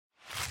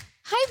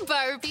Hi,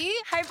 Barbie.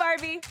 Hi,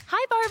 Barbie.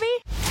 Hi,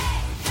 Barbie.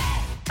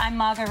 I'm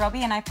Margot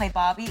Robbie, and I play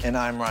Barbie. And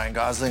I'm Ryan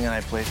Gosling, and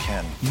I play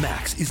Ken.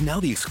 Max is now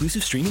the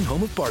exclusive streaming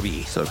home of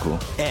Barbie. So cool.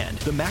 And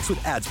the Max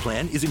with Ads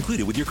plan is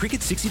included with your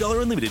Cricket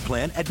 $60 unlimited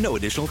plan at no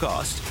additional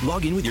cost.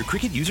 Log in with your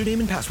Cricket username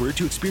and password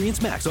to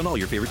experience Max on all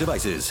your favorite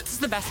devices. This is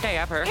the best day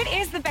ever. It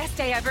is the best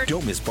day ever.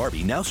 Don't miss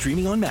Barbie, now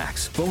streaming on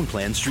Max. Phone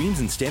plan streams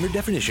in standard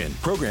definition.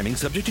 Programming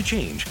subject to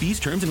change. Fees,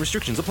 terms, and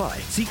restrictions apply.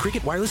 See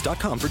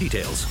cricketwireless.com for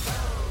details.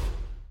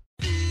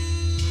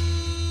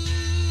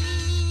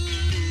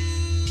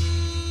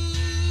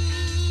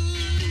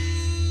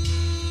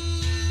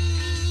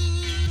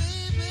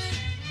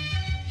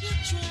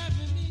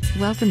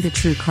 Welcome to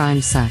True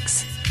Crime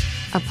Sucks,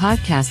 a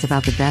podcast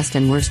about the best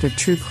and worst of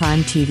true crime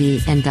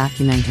TV and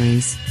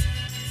documentaries.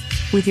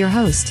 With your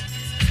host,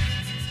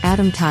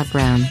 Adam Todd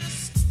Brown.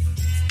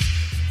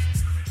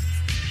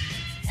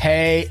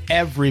 Hey,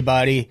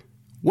 everybody.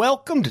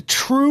 Welcome to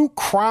True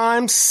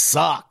Crime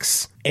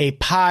Sucks, a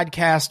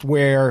podcast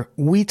where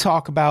we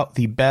talk about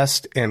the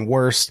best and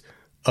worst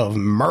of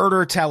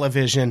murder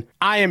television.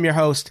 I am your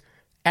host,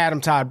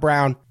 Adam Todd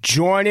Brown.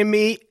 Joining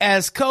me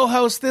as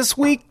co-host this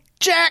week,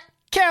 Jack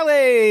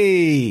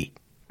Kelly.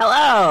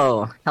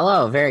 Hello.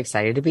 Very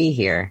excited to be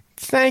here.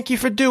 Thank you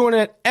for doing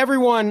it.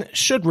 Everyone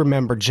should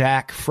remember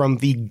Jack from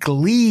the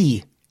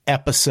Glee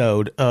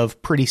episode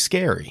of Pretty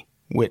Scary,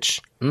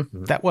 which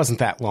that wasn't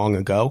that long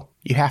ago.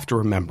 You have to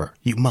remember.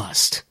 You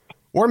must.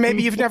 Or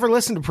maybe you've never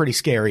listened to Pretty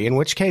Scary, in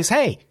which case,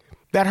 hey,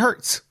 that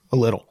hurts a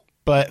little.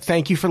 But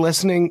thank you for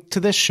listening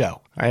to this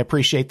show. I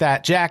appreciate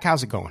that. Jack,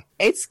 how's it going?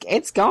 It's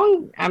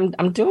going.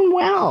 I'm doing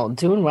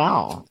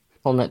well.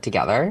 Holding it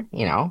together,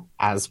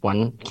 as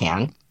one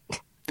can.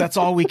 That's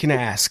all we can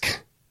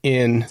ask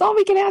in That's all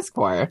we can ask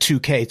for.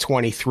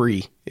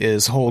 2K23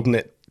 is holding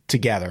it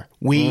together.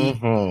 We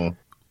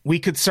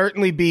could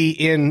certainly be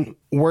in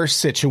worse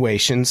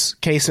situations.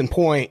 Case in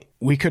point,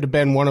 we could have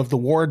been one of the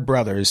Ward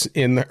brothers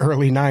in the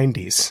early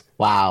 90s.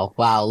 Wow.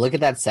 Look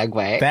at that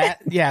segue.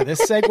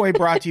 This segue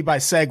brought to you by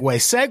Segway.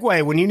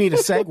 Segway, when you need a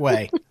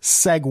segue.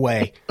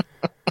 Segway.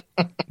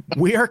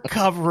 We are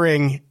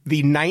covering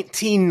the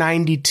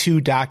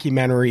 1992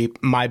 documentary,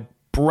 My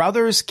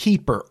Brother's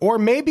Keeper, or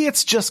maybe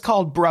it's just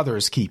called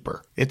Brother's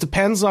Keeper. It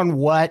depends on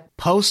what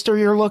poster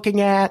you're looking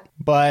at,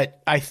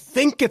 but I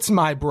think it's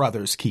My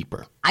Brother's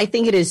Keeper. I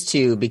think it is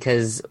too,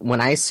 because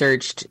when I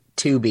searched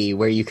Tubi,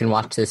 where you can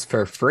watch this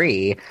for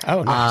free,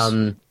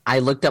 nice. I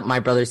looked up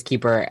My Brother's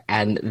Keeper,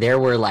 and there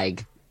were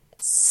like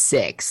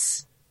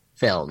 6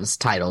 films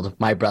titled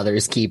My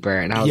Brother's Keeper,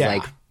 and I was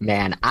like,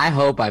 man, I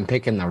hope I'm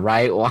picking the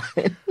right one.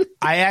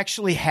 I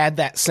actually had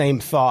that same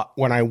thought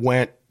when I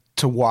went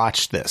to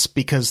watch this,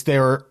 because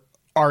there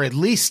are at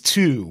least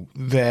 2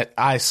 that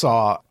I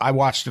saw. I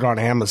watched it on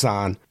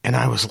Amazon, and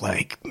I was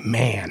like,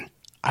 man,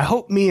 I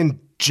hope me and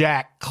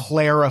Jack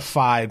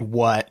clarified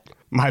what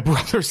My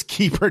Brother's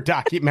Keeper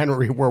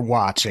documentary we're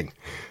watching,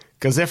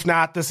 because if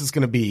not, this is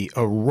going to be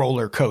a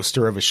roller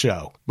coaster of a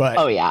show. But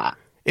oh, yeah.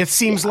 It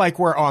seems like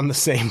we're on the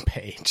same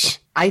page.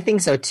 I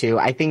think so, too.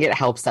 I think it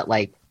helps that,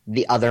 like,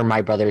 the other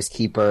My Brother's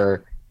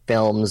Keeper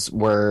films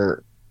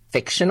were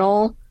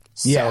fictional.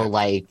 So,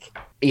 like,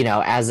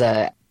 as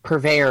a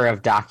purveyor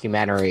of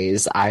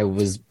documentaries, I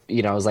was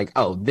like,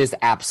 oh, this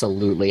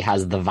absolutely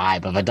has the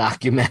vibe of a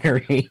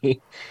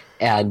documentary.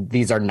 And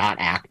these are not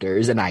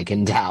actors, and I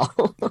can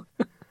tell.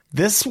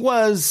 This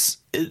was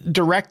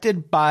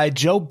directed by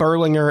Joe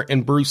Berlinger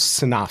and Bruce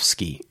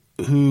Sinofsky,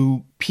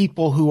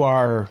 people who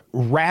are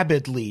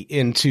rabidly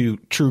into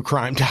true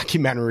crime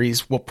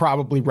documentaries will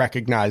probably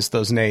recognize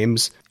those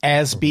names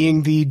as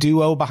being the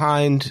duo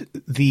behind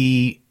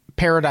the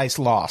Paradise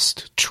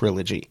Lost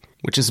trilogy,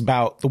 which is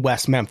about the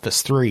West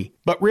Memphis 3.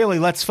 But really,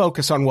 let's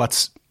focus on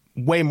what's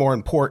way more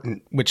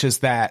important, which is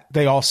that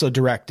they also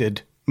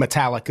directed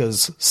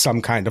Metallica's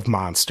Some Kind of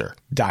Monster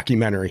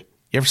documentary.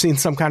 You ever seen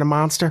Some Kind of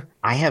Monster?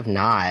 I have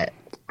not.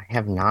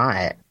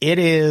 It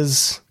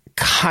is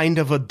kind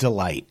of a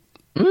delight.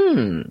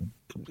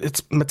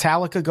 It's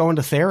Metallica going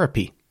to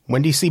therapy.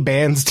 When do you see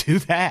bands do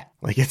that?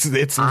 Like, it's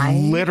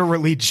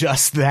literally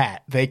just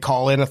that. They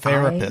call in a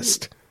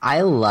therapist.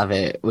 I love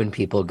it when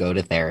people go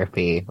to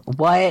therapy.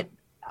 What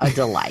a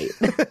delight.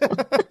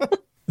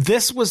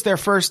 This was their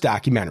first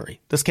documentary.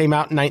 This came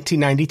out in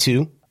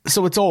 1992,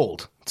 so it's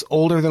old. It's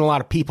older than a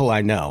lot of people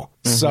I know.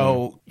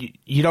 So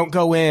you don't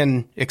go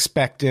in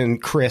expecting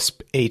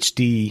crisp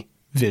HD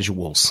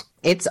visuals.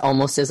 It's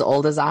almost as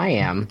old as I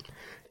am.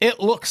 It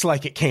looks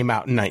like it came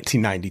out in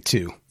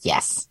 1992.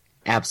 Yes,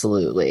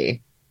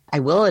 absolutely.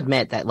 I will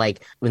admit that,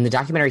 like, when the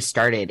documentary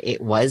started,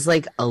 it was,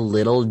 like, a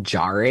little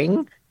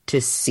jarring to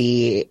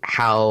see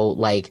how,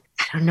 like,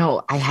 I don't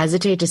know, I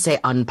hesitate to say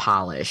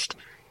unpolished,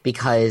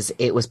 because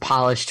it was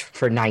polished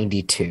for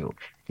 92,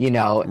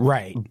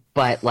 Right.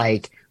 But,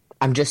 like,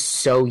 I'm just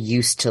so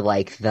used to,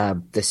 like,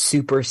 the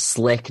super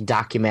slick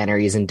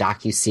documentaries and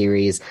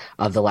docuseries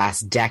of the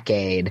last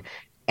decade,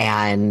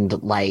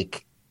 and,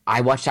 like,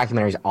 I watch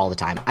documentaries all the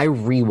time. I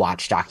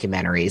rewatch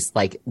documentaries.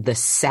 Like, the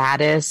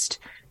saddest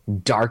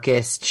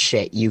darkest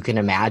shit you can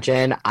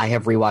imagine, I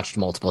have rewatched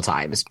multiple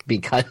times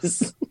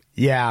because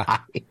yeah,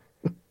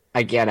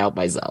 I can't help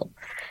myself.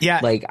 Yeah.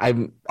 Like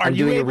I'm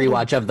doing a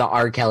rewatch of the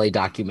R. Kelly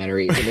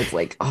documentaries, and it's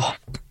like, oh.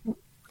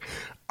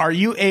 Are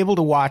you able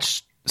to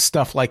watch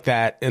stuff like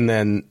that and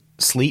then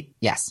sleep?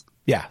 Yes.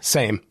 Yeah,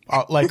 same.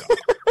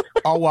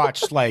 I'll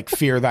watch like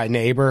Fear Thy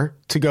Neighbor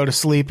to go to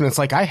sleep, and it's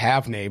like, I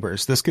have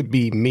neighbors. This could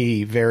be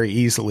me very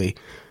easily.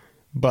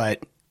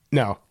 But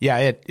no,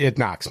 yeah, it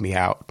knocks me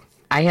out.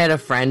 I had a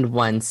friend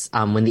once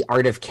when The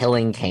Art of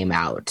Killing came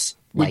out,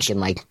 in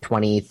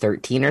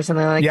 2013 or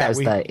something like that. It was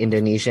the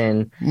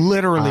Indonesian.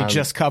 Literally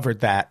just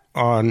covered that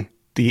on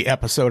the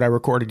episode I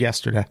recorded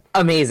yesterday.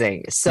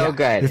 Amazing. So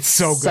good. It's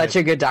so good. Such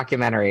a good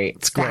documentary.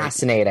 It's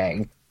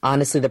fascinating.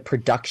 Honestly, the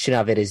production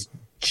of it is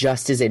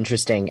just as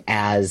interesting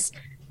as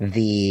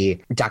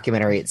the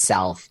documentary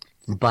itself.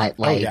 But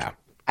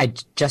I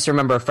just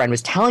remember a friend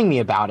was telling me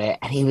about it,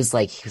 and he was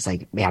like,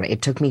 man,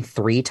 it took me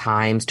 3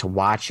 times to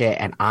watch it,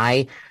 and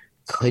I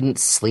couldn't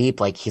sleep.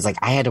 Like, he's like,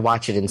 I had to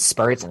watch it in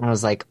spurts, and I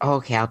was like, oh,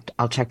 okay,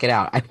 I'll check it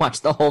out. I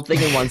watched the whole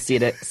thing in one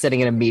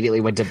sitting and immediately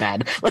went to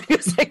bed. Like, it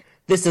was like,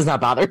 this does not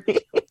bother me.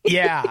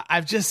 Yeah,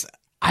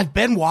 I've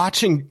been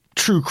watching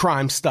true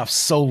crime stuff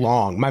so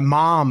long. My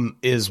mom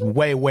is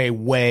way, way,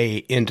 way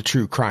into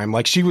true crime.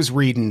 Like, she was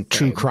reading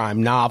true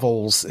crime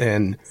novels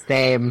and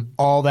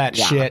all that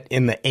shit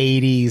in the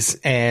 80s.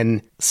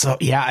 And so,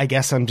 yeah, I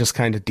guess I'm just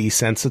kind of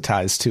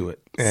desensitized to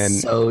it. And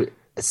so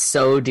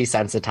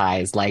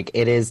desensitized. Like,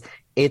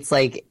 it's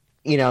like,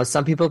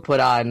 some people put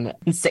on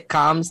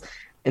sitcoms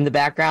in the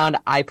background.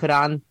 I put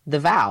on The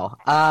Vow.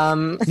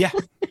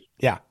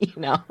 Yeah.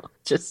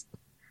 Just.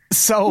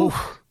 So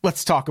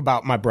let's talk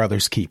about My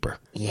Brother's Keeper.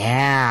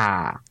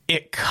 Yeah.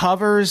 It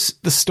covers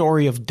the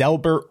story of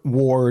Delbert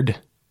Ward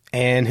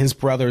and his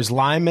brothers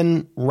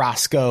Lyman,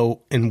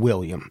 Roscoe, and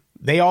William.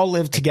 They all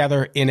lived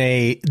together in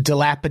a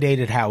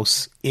dilapidated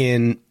house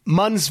in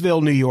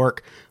Munnsville, New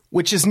York,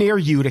 which is near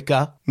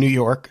Utica, New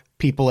York.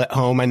 People at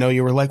home, I know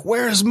you were like,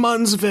 where's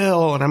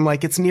Munnsville? And I'm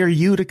like, it's near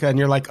Utica. And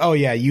you're like, oh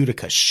yeah,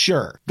 Utica.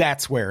 Sure.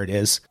 That's where it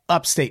is.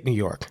 Upstate New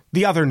York.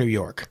 The other New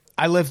York.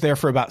 I lived there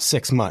for about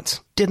 6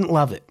 months. Didn't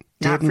love it.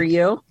 Not for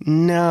you?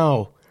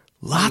 No.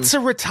 Lots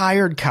of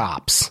retired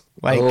cops.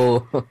 Like,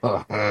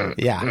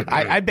 yeah.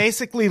 I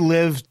basically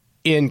lived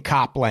in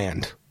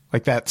Copland.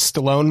 Like that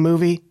Stallone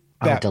movie.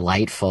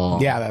 Delightful.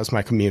 Yeah, that was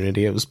my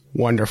community. It was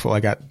wonderful. I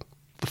got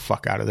the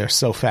fuck out of there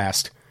so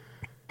fast.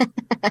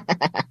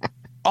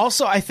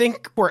 Also, I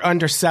think we're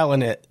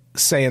underselling it,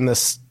 saying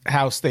this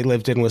house they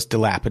lived in was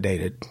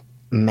dilapidated.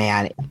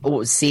 Man,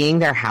 seeing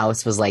their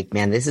house was like,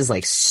 man, this is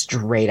like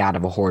straight out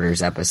of a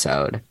Hoarders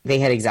episode. They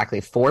had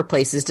exactly 4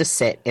 places to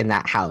sit in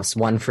that house,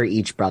 1 for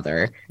each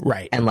brother.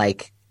 Right. And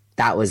like,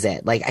 that was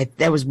it. Like,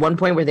 there was one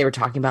point where they were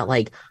talking about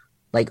like,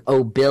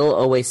 oh, Bill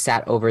always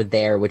sat over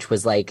there, which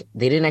was like,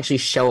 they didn't actually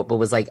show it, but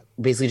was like,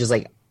 basically just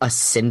like a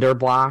cinder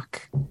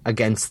block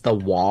against the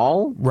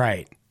wall.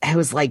 Right. It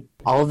was like,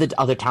 all of the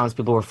other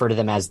townspeople refer to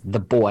them as the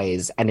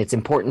boys. And it's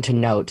important to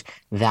note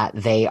that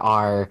they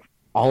are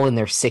all in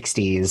their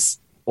 60s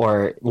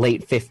or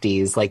late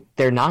 50s. Like,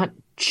 they're not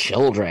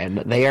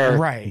children. They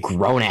are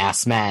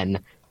grown-ass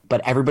men.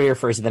 But everybody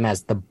refers to them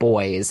as the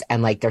boys.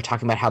 And, like, they're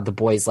talking about how the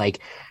boys, like,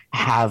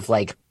 have,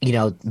 like,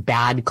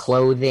 bad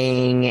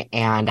clothing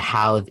and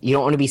how you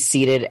don't want to be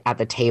seated at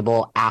the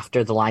table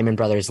after the Lyman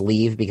brothers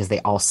leave because they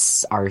all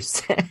are,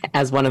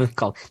 as one of them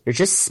called, they're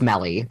just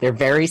smelly. They're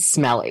very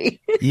smelly.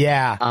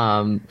 Yeah.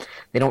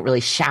 They don't really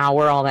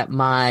shower all that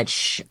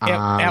much.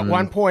 At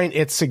one point,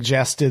 it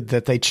suggested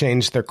that they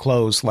changed their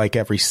clothes like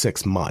every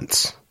 6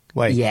 months.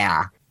 Like,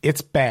 yeah,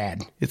 it's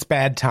bad. It's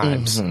bad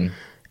times. Mm-hmm.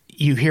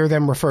 You hear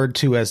them referred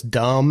to as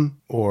dumb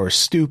or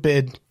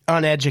stupid,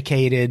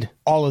 uneducated,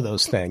 all of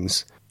those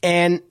things.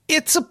 And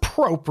it's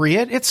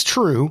appropriate. It's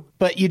true.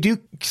 But you do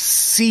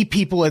see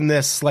people in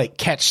this, like,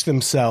 catch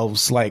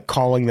themselves, like,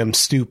 calling them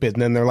stupid.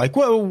 And then they're like,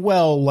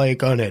 well,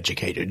 like,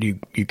 uneducated. You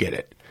get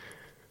it.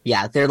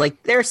 Yeah,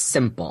 they're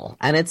simple.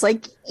 And it's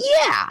like,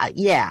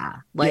 yeah.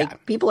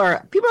 Like, people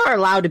are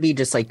allowed to be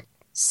just, like,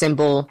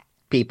 simple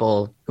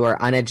people who are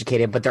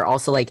uneducated. But they're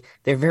also, like,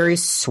 they're very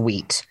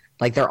sweet.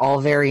 Like, they're all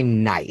very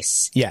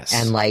nice. Yes.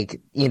 And, like,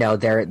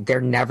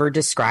 they're never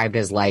described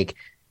as, like,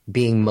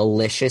 being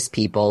malicious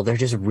people. They're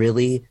just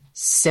really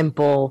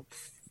simple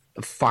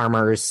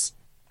farmers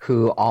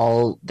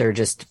they're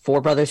just 4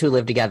 brothers who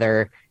live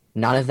together.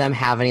 None of them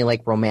have any,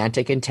 like,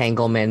 romantic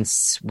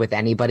entanglements with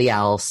anybody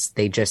else.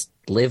 They just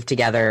live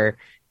together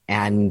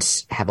and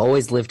have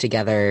always lived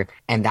together.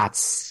 And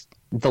that's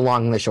the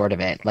long and the short of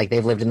it. Like,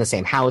 they've lived in the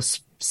same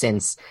house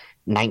since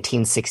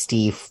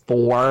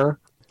 1964.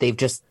 They've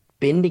just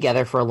been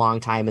together for a long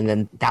time, and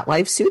then that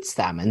life suits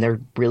them, and they're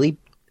really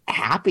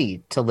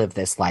happy to live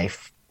this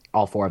life,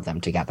 all 4 of them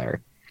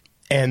together.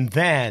 And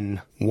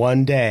then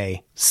one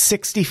day,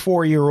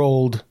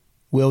 64-year-old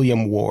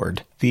William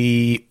Ward,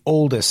 the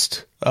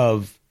oldest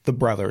of the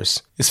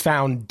brothers, is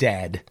found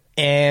dead.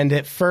 And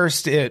at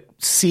first it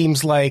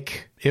seems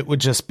like it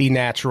would just be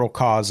natural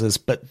causes,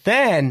 but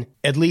then,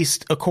 at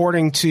least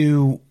according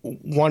to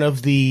one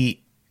of the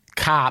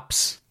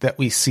cops that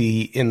we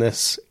see in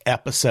this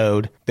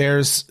episode,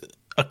 there's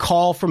a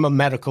call from a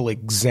medical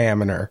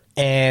examiner,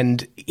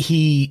 and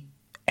he,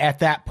 at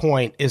that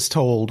point, is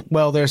told,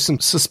 well, there's some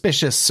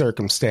suspicious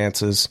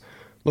circumstances.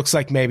 Looks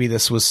like maybe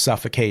this was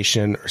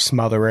suffocation or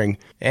smothering,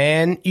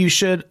 and you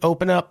should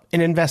open up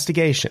an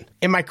investigation.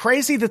 Am I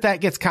crazy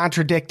that gets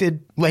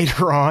contradicted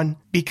later on?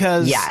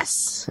 Because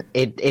yes,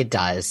 it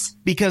does.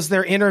 Because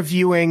they're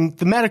interviewing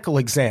the medical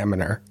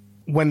examiner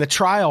when the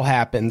trial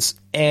happens,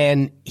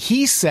 and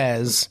he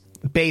says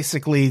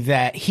basically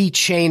that he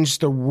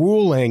changed the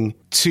ruling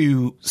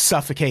to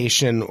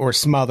suffocation or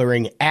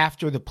smothering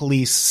after the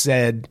police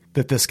said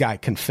that this guy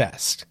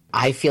confessed.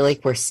 I feel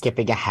like we're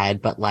skipping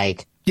ahead, but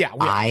like, yeah,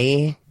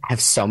 I have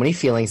so many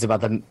feelings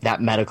about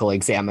that medical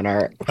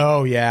examiner.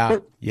 Oh, yeah.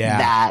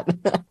 Yeah.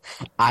 That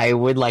I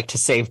would like to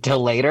save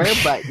till later.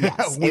 But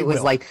yes, it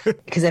was like,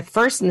 because at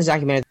first in this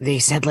documentary, they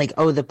said like,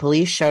 oh, the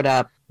police showed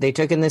up. They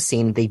took in the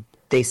scene.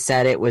 They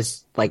said it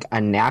was like a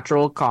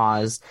natural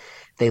cause.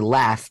 They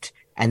left.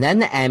 And then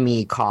the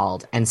ME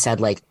called and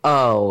said like,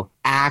 oh,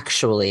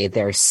 actually,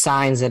 there's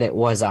signs that it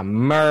was a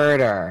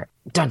murder.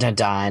 Dun, dun,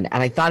 dun.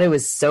 And I thought it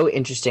was so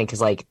interesting because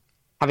like,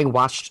 having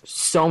watched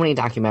so many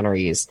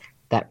documentaries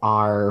that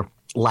are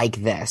like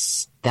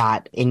this,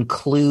 that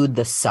include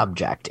the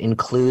subject,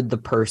 include the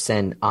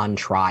person on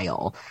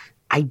trial,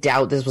 I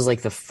doubt this was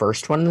like the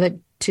first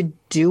one to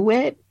do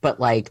it, but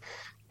like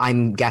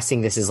I'm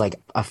guessing this is like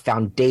a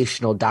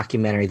foundational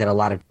documentary that a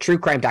lot of true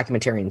crime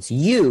documentarians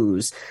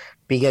use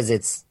because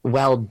it's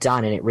well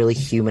done and it really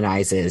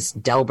humanizes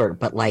Delbert.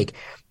 But like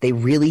they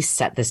really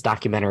set this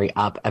documentary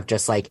up of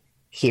just like,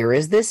 here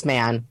is this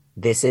man.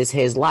 This is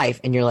his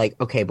life. And you're like,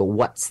 okay, but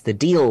what's the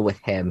deal with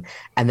him?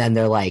 And then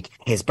they're like,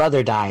 his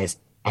brother dies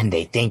and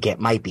they think it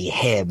might be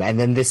him. And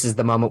then this is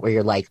the moment where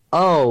you're like,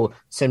 oh,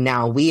 so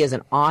now we as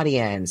an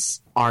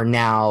audience are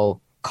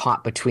now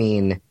caught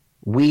between,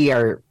 we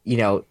are,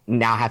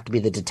 now have to be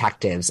the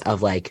detectives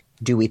of like,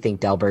 do we think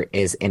Delbert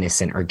is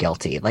innocent or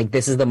guilty? Like,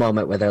 this is the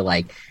moment where they're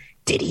like,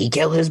 did he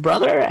kill his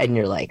brother? And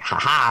you're like,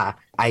 haha.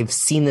 I've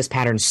seen this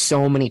pattern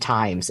so many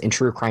times in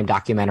true crime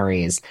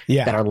documentaries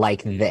that are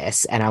like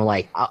this. And I'm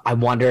like, I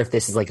wonder if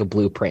this is like a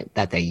blueprint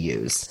that they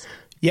use.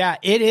 Yeah,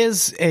 it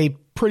is a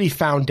pretty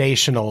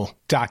foundational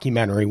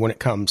documentary when it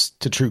comes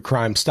to true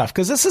crime stuff.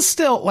 Because this is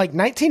still like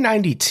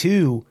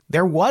 1992.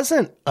 There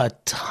wasn't a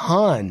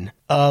ton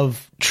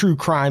of true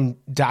crime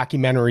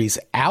documentaries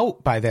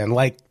out by then.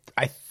 Like,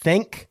 I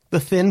think The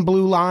Thin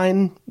Blue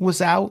Line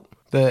was out.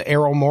 The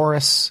Errol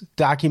Morris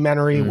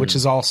documentary, which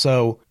is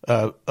also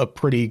a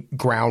pretty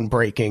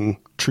groundbreaking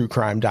true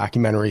crime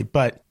documentary.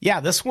 But yeah,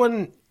 this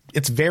one,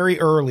 it's very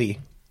early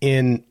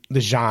in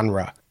the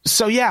genre.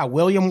 So yeah,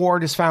 William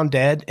Ward is found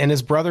dead, and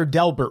his brother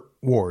Delbert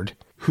Ward,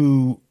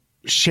 who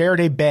shared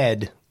a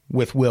bed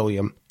with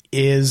William,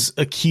 is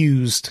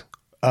accused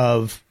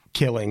of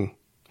killing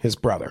his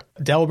brother.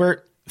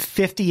 Delbert,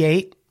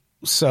 58,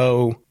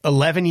 so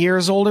 11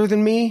 years older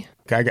than me.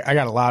 I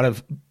got a lot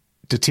of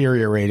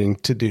deteriorating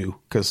to do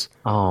because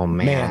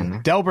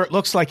Delbert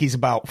looks like he's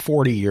about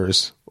 40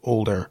 years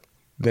older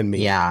than me.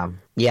 Yeah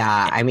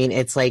I mean,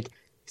 it's like,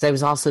 because I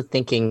was also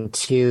thinking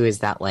too is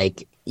that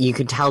like you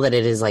could tell that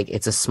it is like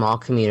it's a small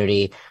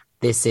community.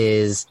 This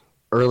is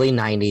early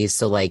 90s,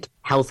 so like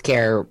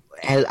healthcare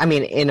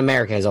in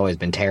America has always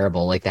been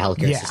terrible, like the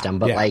healthcare system,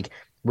 but like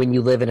when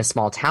you live in a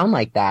small town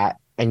like that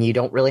and you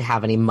don't really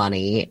have any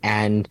money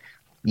and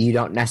you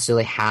don't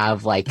necessarily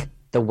have like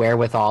the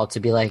wherewithal to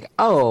be like,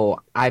 oh,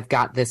 I've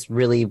got this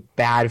really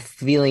bad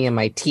feeling in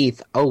my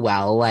teeth. Oh,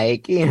 well,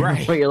 like,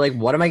 but you're like,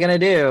 what am I going to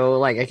do?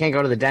 Like, I can't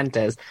go to the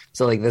dentist.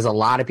 So like, there's a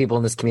lot of people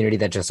in this community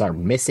that just are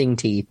missing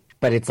teeth.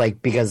 But it's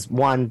like, because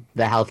one,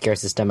 the healthcare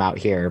system out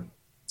here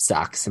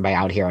sucks. And by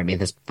out here, I mean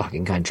this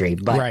fucking country.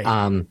 But,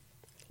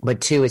 but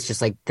two, it's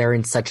just like, they're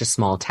in such a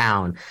small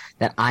town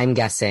that I'm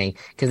guessing,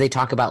 because they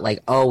talk about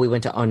like, oh, we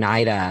went to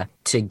Oneida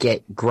to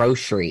get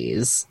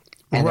groceries.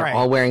 And they're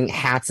all wearing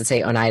hats that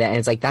say Oneida. And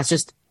it's like, that's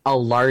just a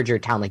larger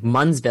town. Like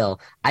Munnsville,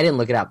 I didn't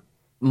look it up.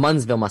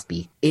 Munnsville must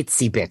be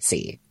itsy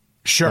bitsy.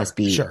 Sure. Must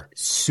be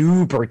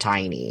super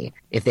tiny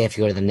if they have to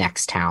go to the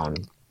next town.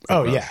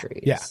 Oh,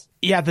 groceries.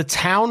 Yeah, the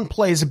town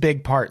plays a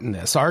big part in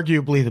this.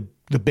 Arguably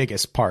the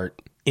biggest part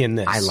in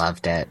this. I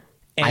loved it.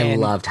 And I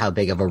loved how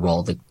big of a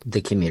role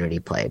the community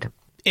played.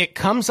 It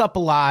comes up a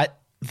lot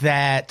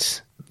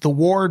that the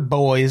Ward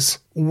boys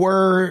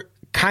were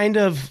kind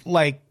of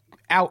like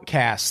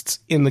outcasts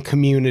in the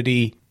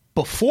community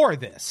before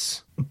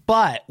this.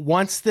 But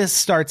once this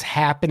starts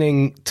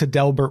happening to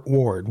Delbert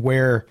Ward,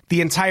 where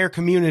the entire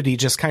community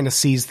just kind of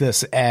sees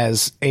this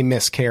as a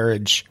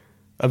miscarriage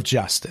of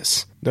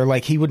justice, they're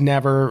like, he would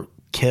never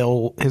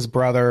kill his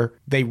brother.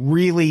 They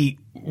really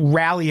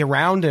rally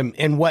around him.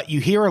 And what you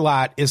hear a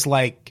lot is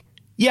like,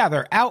 yeah,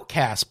 they're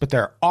outcasts, but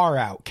there are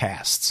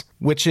outcasts,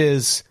 which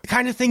is the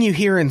kind of thing you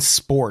hear in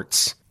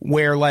sports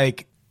where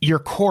like, your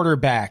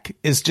quarterback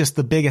is just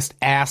the biggest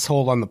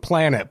asshole on the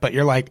planet, but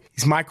you're like,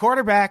 he's my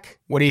quarterback.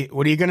 What are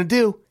you going to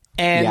do?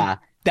 And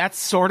that's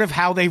sort of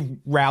how they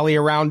rally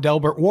around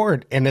Delbert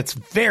Ward. And it's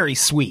very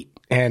sweet.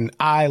 And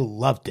I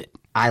loved it.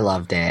 I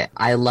loved it.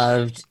 I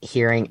loved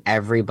hearing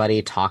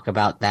everybody talk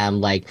about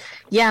them. Like,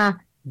 yeah,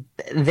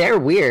 they're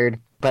weird,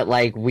 but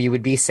like we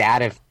would be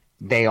sad if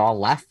they all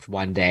left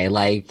one day.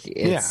 Like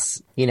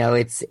it's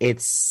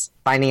it's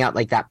finding out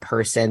like that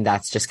person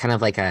that's just kind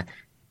of like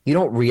you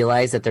don't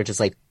realize that they're just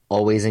like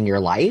always in your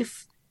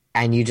life,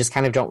 and you just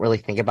kind of don't really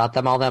think about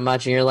them all that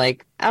much, and you're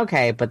like,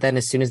 okay, but then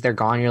as soon as they're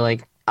gone, you're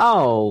like,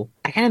 oh,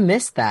 I kind of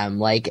miss them.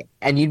 Like,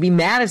 and you'd be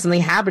mad if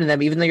something happened to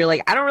them, even though you're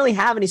like, I don't really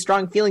have any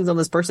strong feelings on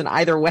this person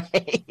either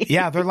way.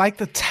 Yeah, they're like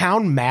the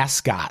town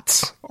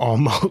mascots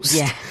almost.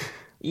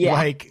 Yeah.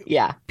 Like,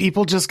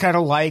 people just kind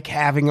of like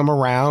having them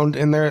around,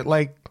 and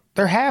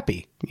they're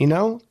happy,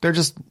 They're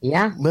just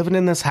living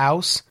in this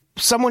house.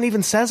 Someone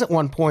even says at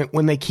one point,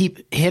 when they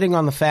keep hitting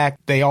on the fact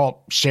they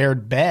all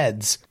shared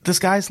beds, this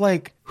guy's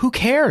like, who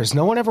cares?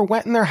 No one ever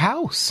went in their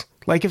house.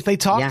 Like, if they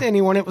talked to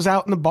anyone, it was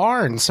out in the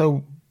barn.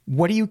 So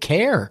what do you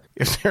care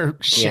if they're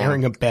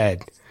sharing a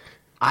bed?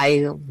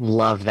 I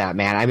love that,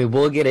 man. I mean,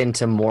 we'll get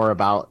into more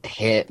about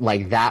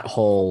that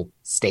whole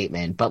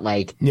statement, but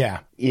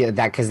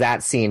because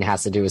that scene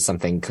has to do with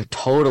something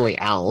totally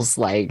else.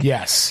 Like,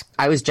 yes,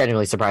 I was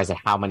genuinely surprised at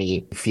how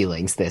many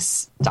feelings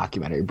this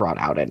documentary brought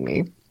out in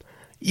me.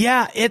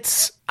 Yeah,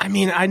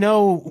 I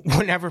know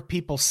whenever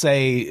people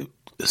say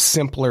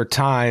simpler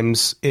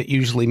times, it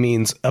usually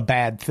means a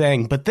bad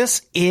thing, but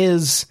this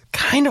is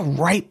kind of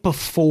right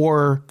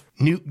before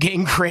Newt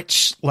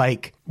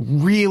Gingrich,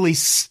 really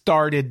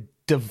started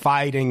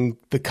dividing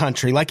the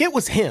country. Like, it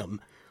was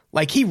him.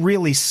 Like, he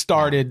really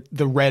started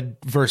the red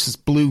versus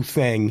blue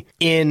thing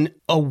in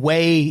a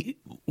way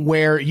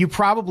where you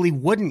probably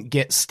wouldn't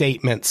get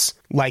statements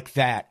like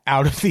that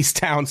out of these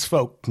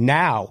townsfolk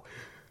now.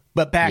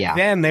 But back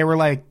then, they were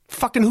like,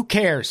 fucking who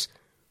cares?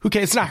 Who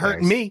cares? It's not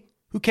hurting me.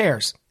 Who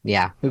cares?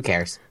 Yeah, who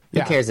cares?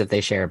 Who cares if they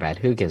share a bed?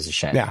 Who gives a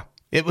shit? Yeah.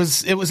 It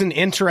was an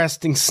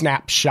interesting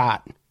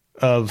snapshot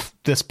of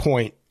this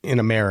point in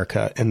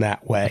America in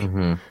that way.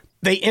 Mm-hmm.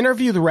 They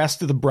interview the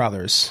rest of the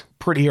brothers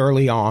pretty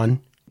early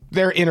on.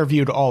 They're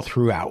interviewed all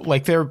throughout.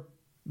 Like, they're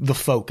the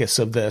focus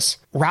of this.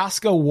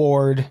 Roscoe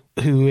Ward,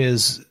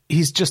 he's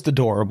just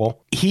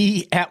adorable.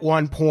 He, at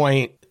one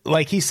point,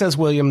 he says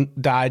William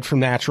died from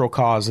natural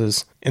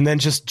causes, and then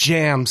just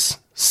jams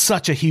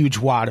such a huge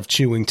wad of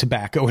chewing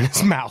tobacco in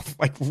his mouth,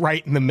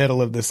 right in the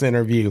middle of this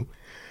interview.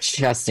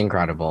 Just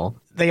incredible.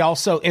 They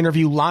also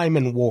interview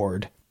Lyman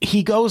Ward.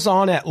 He goes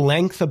on at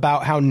length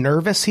about how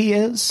nervous he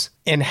is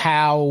and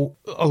how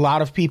a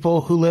lot of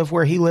people who live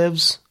where he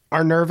lives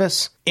are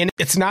nervous. And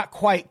it's not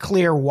quite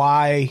clear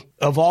why,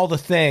 of all the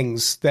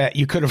things that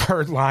you could have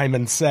heard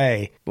Lyman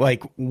say,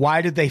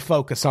 why did they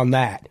focus on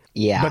that?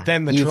 Yeah. But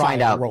then the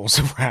trial rolls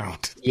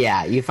around.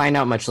 Yeah, you find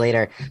out much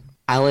later.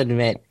 I'll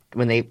admit,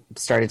 when they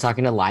started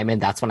talking to Lyman,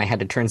 that's when I had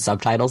to turn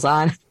subtitles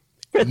on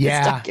for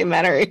this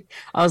documentary.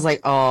 I was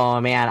like,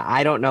 oh, man,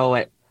 I don't know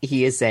what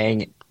he is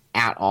saying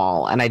at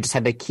all. And I just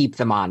had to keep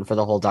them on for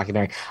the whole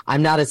documentary.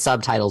 I'm not a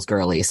subtitles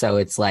girly, so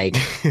it's like,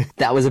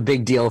 that was a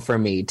big deal for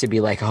me to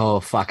be like, oh,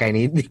 fuck, I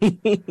need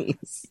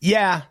these.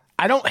 Yeah,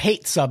 I don't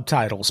hate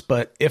subtitles,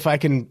 but if I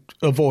can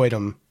avoid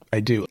them, I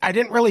do. I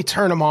didn't really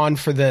turn them on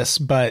for this,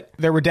 but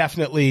there were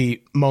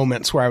definitely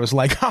moments where I was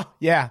like, oh,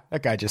 yeah,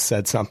 that guy just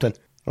said something.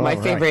 My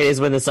favorite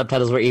is when the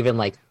subtitles were even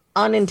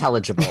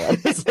unintelligible. And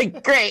it's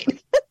like, great.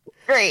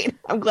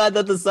 I'm glad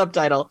that the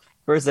subtitle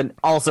person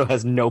also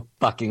has no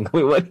fucking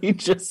clue what he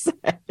just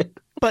said.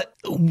 But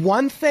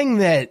one thing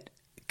that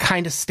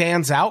kind of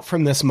stands out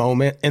from this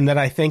moment, and that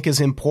I think is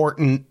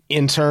important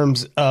in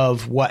terms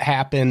of what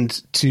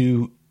happened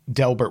to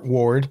Delbert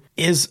Ward,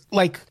 is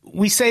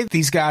we say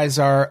these guys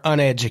are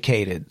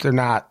uneducated. They're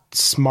not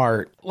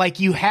smart.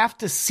 You have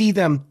to see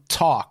them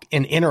talk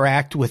and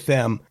interact with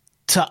them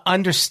to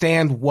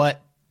understand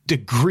what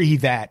degree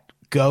that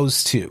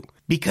goes to.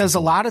 Because a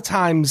lot of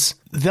times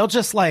they'll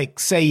just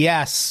say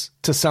yes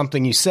to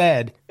something you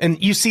said.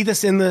 And you see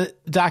this in the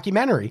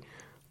documentary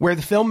where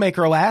the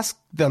filmmaker will ask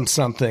them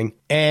something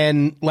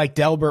and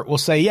Delbert will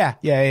say, yeah.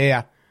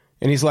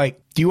 And he's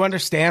like, do you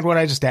understand what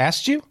I just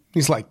asked you?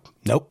 He's like,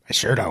 nope, I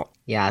sure don't.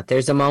 Yeah,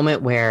 there's a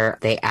moment where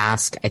they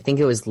asked, I think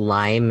it was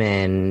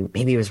Lyman,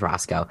 maybe it was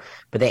Roscoe,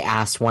 but they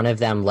asked one of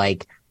them,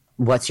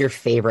 what's your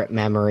favorite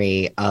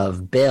memory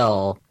of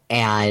Bill?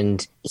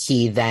 And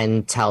he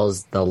then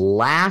tells the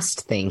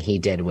last thing he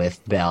did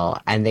with Bill.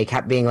 And they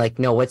kept being like,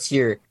 no, what's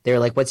your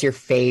favorite?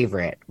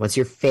 What's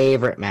your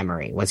favorite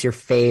memory? What's your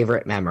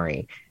favorite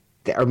memory?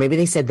 Or maybe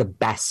they said the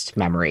best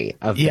memory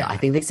of Bill. I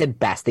think they said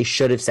best. They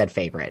should have said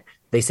favorite.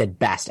 They said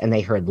best, and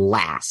they heard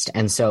last.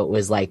 And so it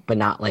was but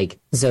not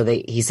so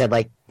he said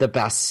the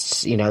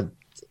best,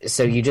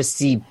 so you just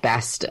see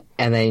best,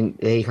 and then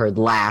they heard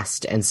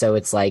last. And so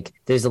it's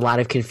there's a lot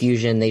of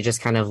confusion. They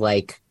just kind of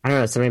I don't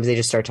know, sometimes they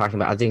just start talking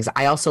about other things.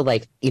 I also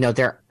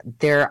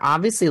they're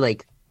obviously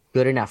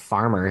good enough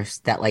farmers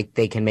that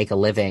they can make a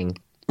living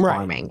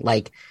farming.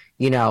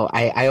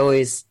 I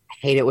always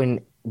hate it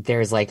when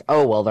there's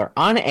oh, well, they're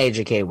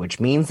uneducated,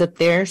 which means that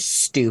they're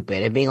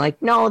stupid, and being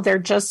no, they're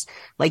just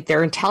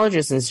their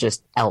intelligence is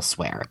just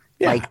elsewhere.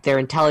 Yeah. Like, their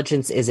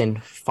intelligence is in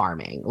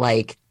farming.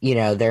 Like, you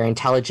know, their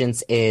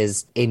intelligence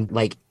is in,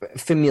 like,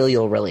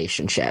 familial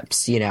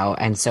relationships, you know?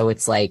 And so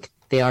it's like,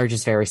 they are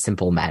just very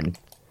simple men.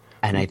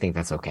 And I think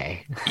that's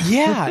okay.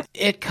 Yeah.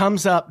 It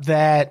comes up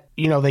that,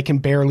 you know, they can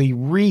barely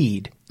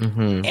read.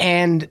 Mm-hmm.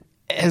 And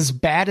as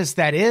bad as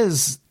that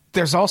is,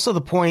 there's also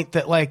the point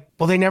that, like,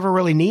 well, they never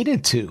really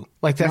needed to.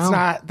 Like,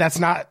 that's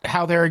not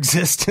how their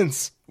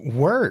existence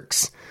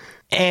works.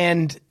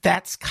 And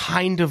that's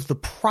kind of the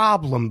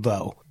problem,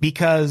 though,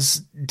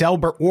 because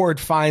Delbert Ward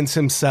finds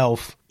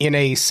himself in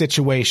a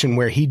situation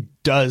where he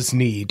does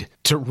need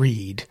to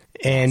read,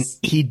 and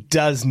he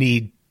does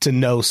need to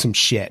know some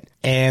shit.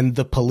 And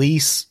the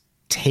police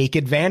take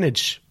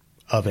advantage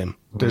of him.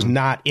 There's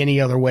not any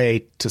other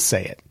way to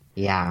say it.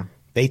 Yeah.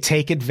 They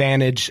take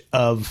advantage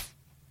of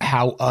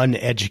how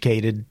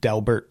uneducated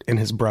Delbert and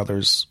his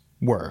brothers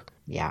were.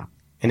 Yeah.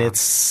 And it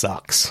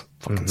sucks.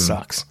 Fucking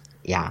sucks.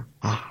 Yeah.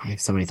 Oh, I have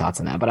so many thoughts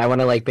on that, but I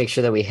want to, like, make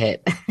sure that we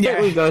hit,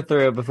 that we go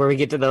through before we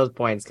get to those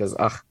points, because,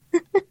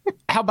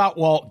 How about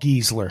Walt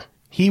Giesler?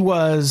 He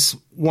was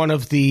one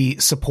of the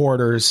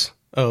supporters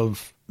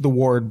of the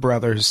Ward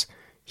brothers.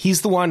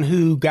 He's the one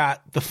who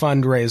got the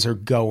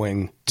fundraiser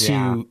going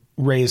to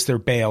raise their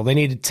bail. They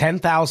needed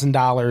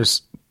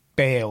 $10,000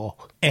 bail,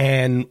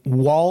 and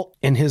Walt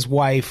and his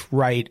wife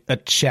write a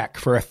check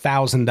for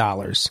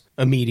 $1,000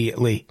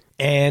 immediately.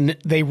 And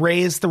they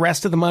raise the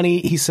rest of the money,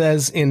 he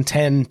says, in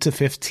 10 to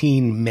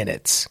 15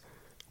 minutes,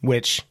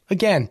 which,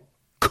 again,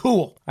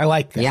 cool. I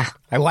like that. Yeah.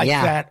 I like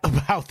that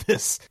about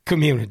this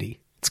community.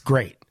 It's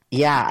great.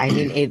 Yeah, I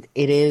mean,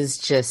 it is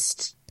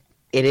just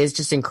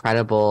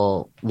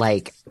incredible,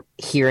 like,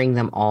 hearing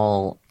them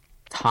all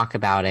talk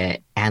about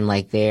it, and,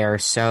 like, they're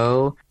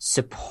so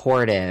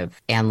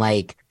supportive, and,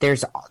 like,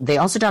 they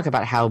also talk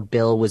about how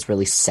Bill was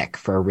really sick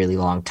for a really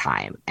long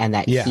time, and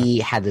that he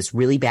had this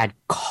really bad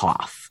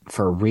cough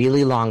for a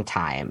really long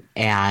time,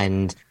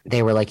 and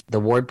they were like, the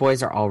Ward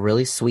boys are all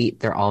really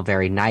sweet, they're all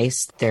very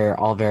nice, they're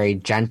all very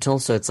gentle,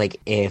 so it's like,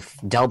 if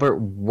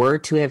Delbert were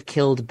to have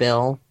killed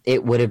Bill,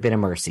 it would have been a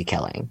mercy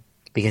killing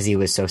because he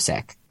was so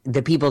sick.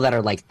 The people that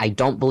are like, I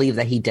don't believe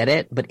that he did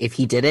it, but if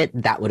he did it,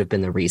 that would have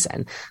been the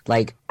reason.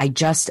 Like,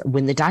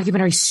 when the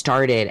documentary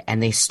started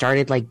and they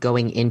started, like,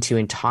 going into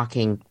and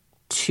talking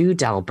to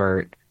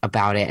Delbert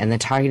about it, and then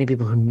talking to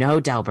people who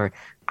know Delbert,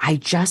 I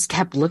just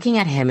kept looking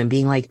at him and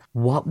being like,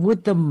 what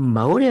would the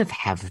motive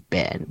have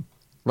been?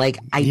 Like,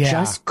 I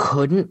just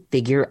couldn't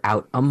figure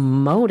out a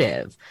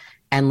motive.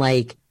 And,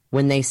 like,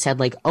 when they said,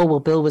 like, oh,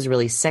 well, Bill was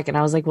really sick, and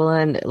I was like, well,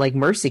 then, like,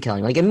 mercy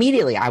killing. Like,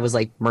 immediately I was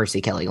like,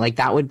 mercy killing. Like,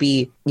 that would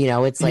be, you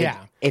know, it's like,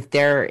 if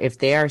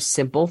they are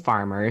simple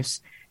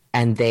farmers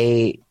and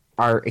they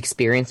are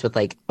experienced with,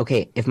 like,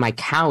 okay, if my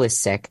cow is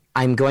sick,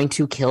 I'm going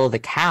to kill the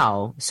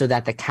cow so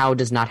that the cow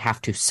does not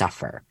have to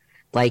suffer.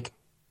 Like,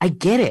 I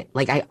get it.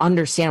 Like, I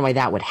understand why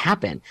that would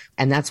happen.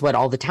 And that's what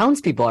all the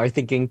townspeople are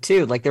thinking,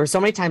 too. Like, there were so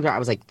many times where I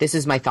was like, this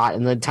is my thought.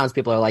 And the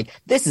townspeople are like,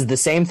 this is the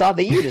same thought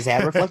that you just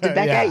had reflected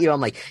back at you. I'm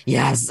like,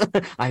 yes,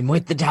 I'm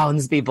with the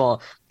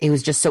townspeople. It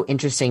was just so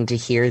interesting to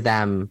hear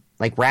them,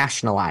 like,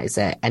 rationalize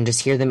it and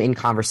just hear them in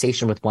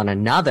conversation with one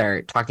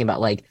another talking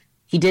about, like,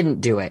 he didn't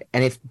do it.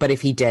 But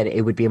if he did,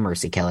 it would be a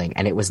mercy killing.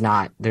 And it was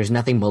not, there's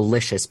nothing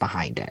malicious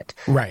behind it.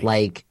 Right.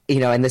 Like, you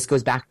know, and this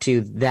goes back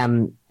to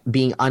them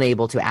being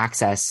unable to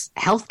access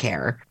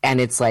healthcare.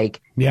 And it's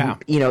like, you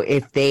know,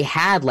 if they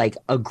had, like,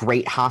 a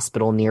great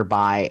hospital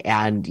nearby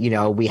and, you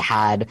know, we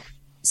had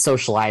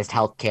socialized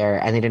healthcare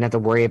and they didn't have to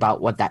worry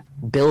about what that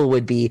bill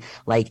would be,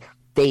 like,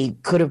 they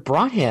could have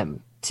brought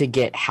him to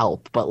get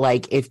help. But,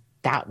 like, if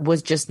that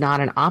was just not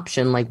an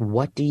option, like,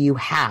 what do you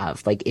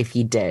have? Like, if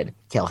he did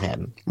kill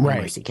him,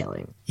 mercy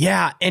killing.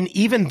 Yeah. And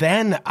even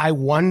then, I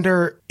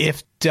wonder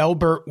if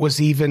Delbert was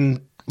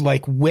even,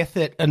 like, with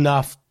it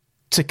enough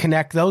to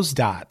connect those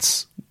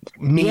dots,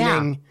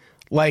 meaning,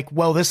 like,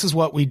 well, this is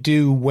what we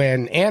do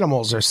when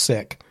animals are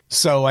sick,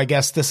 so I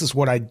guess this is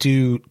what I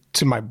do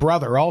to my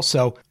brother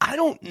also. I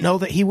don't know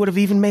that he would have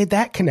even made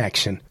that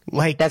connection.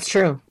 Like, that's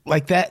true.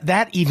 Like,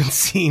 that even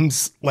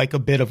seems like a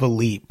bit of a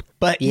leap.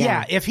 But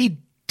yeah, if he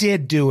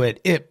did do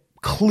it, it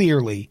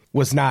clearly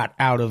was not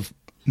out of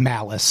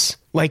malice.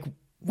 Like,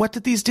 what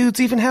did these dudes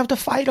even have to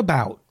fight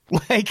about?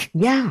 Like,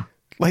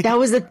 like, that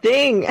was the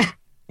thing.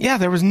 Yeah,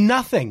 there was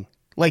nothing.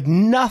 Like,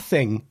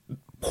 nothing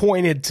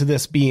pointed to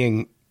this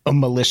being a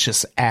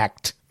malicious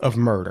act of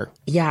murder.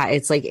 Yeah,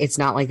 it's like, it's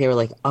not like they were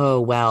like, oh,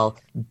 well,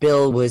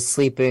 Bill was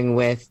sleeping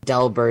with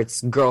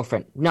Delbert's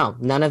girlfriend. No,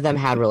 none of them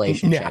had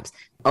relationships.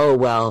 Oh,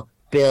 well,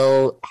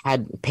 Bill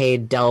had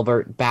paid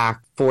Delbert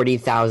back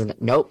 $40,000.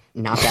 Nope,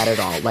 not that at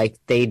all. Like,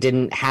 they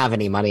didn't have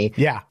any money.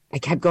 Yeah. I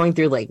kept going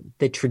through, like,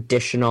 the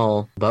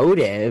traditional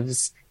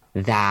motives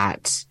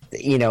that,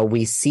 you know,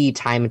 we see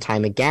time and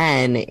time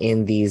again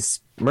in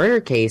these murder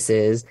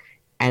cases.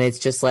 And it's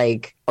just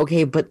like,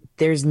 okay, but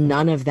there's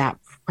none of that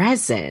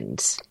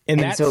present.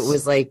 And so it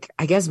was like,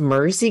 I guess,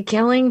 mercy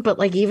killing. But,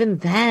 like, even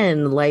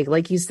then,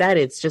 like you said,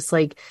 it's just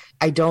like,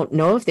 I don't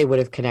know if they would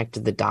have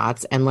connected the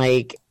dots. And,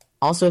 like,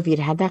 also, if he'd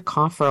had that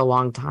cough for a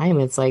long time,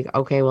 it's like,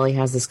 okay, well, he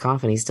has this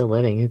cough and he's still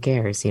living. Who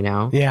cares, you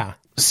know? Yeah.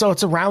 So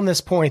it's around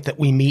this point that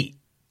we meet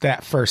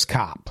that first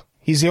cop.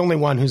 He's the only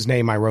one whose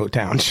name I wrote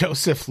down,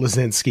 Joseph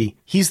Lazinski.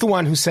 He's the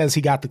one who says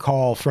he got the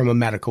call from a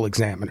medical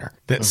examiner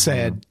that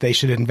said they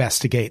should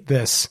investigate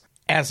this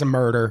as a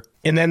murder.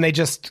 And then they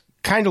just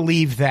kind of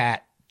leave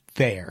that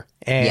there.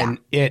 And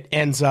it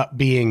ends up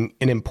being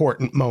an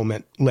important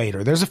moment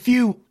later. There's a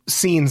few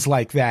scenes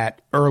like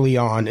that early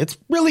on. It's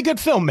really good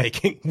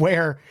filmmaking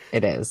where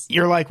it is.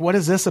 You're like, what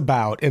is this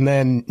about? And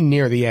then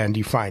near the end,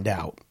 you find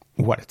out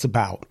what it's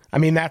about. I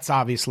mean, that's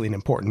obviously an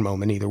important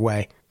moment either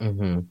way.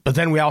 But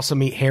then we also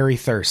meet Harry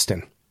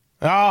Thurston.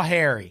 Oh,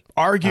 Harry.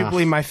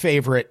 Arguably my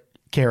favorite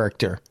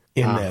character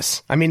in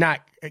this. I mean,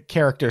 not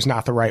character's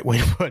not the right way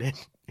to put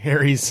it.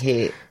 Harry's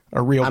a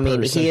real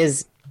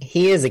person.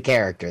 He is a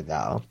character,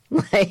 though.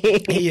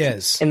 He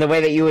is. In the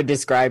way that you would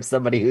describe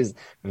somebody who's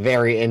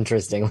very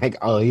interesting. Like,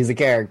 oh, he's a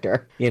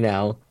character, you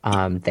know?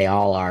 They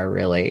all are,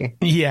 really.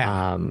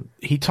 Yeah.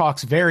 He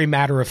talks very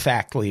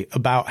matter-of-factly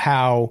about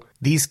how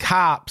these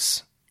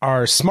cops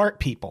are smart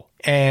people.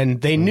 And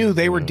they knew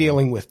they were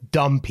dealing with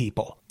dumb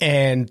people.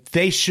 And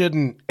they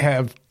shouldn't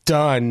have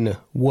done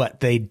what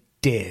they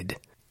did.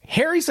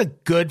 Harry's a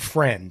good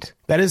friend.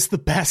 That is the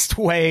best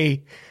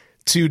way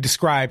to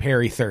describe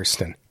Harry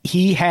Thurston.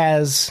 He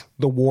has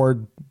the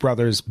Ward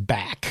brothers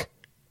back.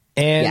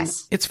 And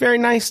it's very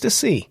nice to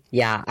see.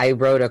 Yeah, I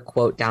wrote a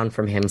quote down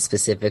from him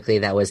specifically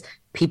that was,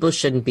 people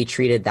shouldn't be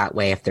treated that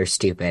way if they're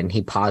stupid. And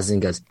he pauses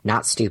and goes,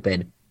 not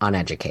stupid,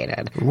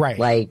 uneducated. Right.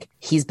 Like,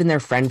 he's been their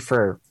friend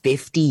for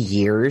 50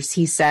 years,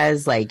 he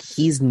says. Like,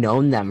 he's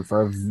known them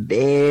for a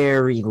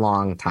very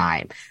long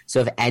time.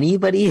 So if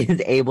anybody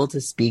is able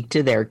to speak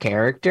to their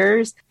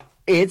characters,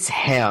 it's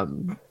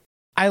him.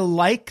 I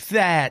like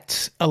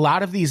that a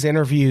lot of these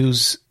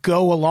interviews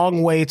go a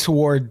long way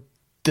toward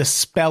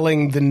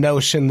dispelling the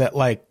notion that,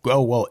 like,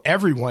 oh, well,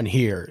 everyone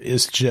here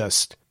is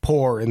just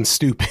poor and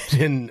stupid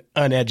and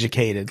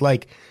uneducated.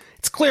 Like,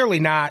 it's clearly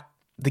not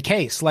the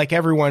case. Like,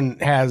 everyone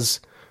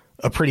has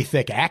a pretty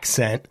thick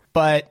accent,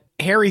 but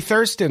Harry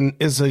Thurston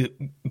is a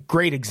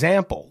great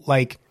example.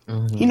 Like,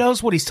 he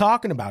knows what he's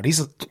talking about.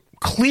 He's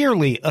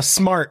clearly a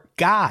smart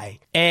guy,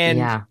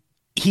 and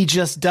he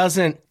just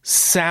doesn't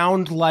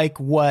sound like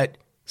what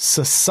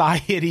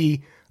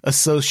society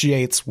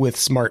associates with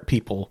smart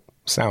people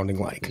sounding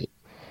like.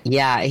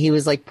 Yeah, he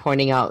was like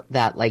pointing out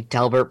that like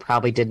Delbert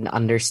probably didn't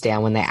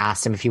understand when they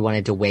asked him if he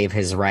wanted to waive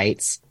his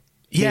rights.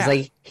 He was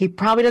like, he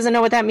probably doesn't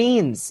know what that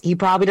means. He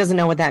probably doesn't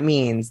know what that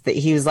means. That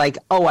he was like,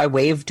 oh, I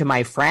waved to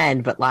my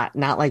friend, but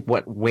not like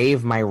what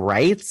waive my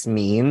rights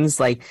means.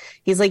 Like,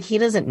 he's like, he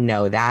doesn't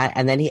know that.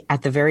 And then he,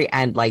 at the very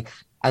end, like,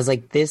 I was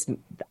like,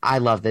 I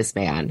love this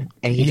man.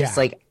 And he just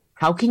like,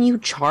 how can you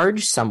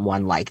charge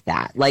someone like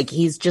that? Like,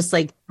 he's just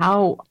like,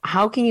 how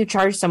can you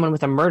charge someone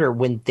with a murder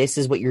when this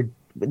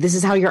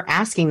is how you're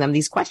asking them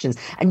these questions?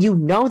 And you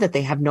know that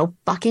they have no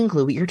fucking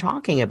clue what you're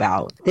talking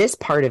about. This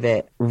part of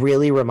it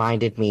really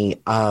reminded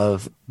me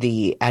of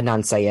the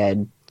Adnan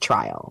Syed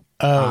trial.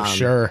 Oh,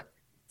 sure.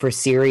 For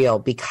Serial,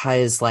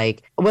 because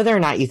like, whether or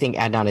not you think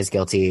Adnan is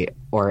guilty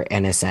or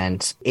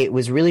innocent, it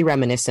was really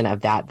reminiscent of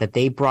that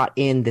they brought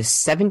in this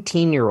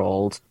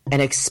 17-year-old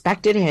and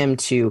expected him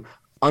to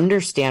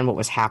understand what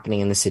was happening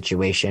in the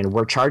situation.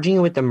 We're charging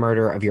you with the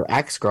murder of your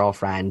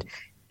ex-girlfriend,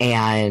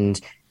 and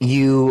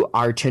you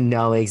are to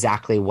know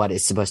exactly what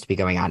is supposed to be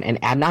going on.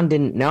 And Adnan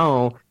didn't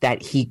know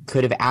that he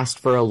could have asked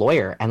for a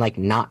lawyer and like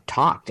not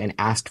talked and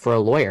asked for a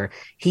lawyer.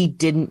 He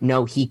didn't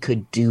know he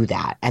could do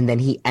that. And then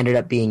he ended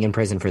up being in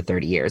prison for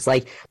 30 years.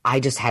 Like, I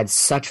just had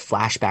such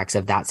flashbacks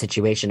of that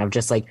situation of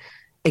just like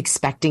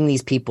expecting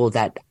these people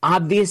that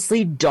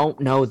obviously don't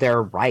know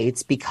their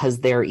rights because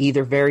they're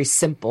either very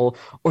simple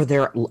or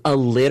they're a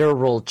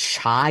literal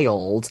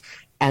child,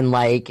 and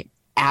like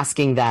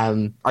asking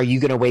them, are you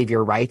going to waive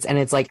your rights? And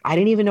it's like, I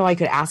didn't even know I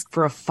could ask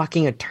for a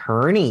fucking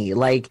attorney.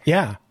 Like,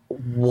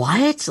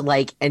 what?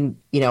 Like, and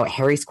you know,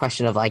 Harry's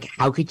question of like,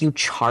 how could you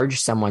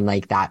charge someone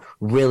like that?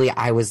 Really,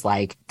 I was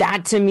like,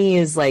 that to me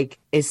is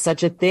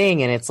such a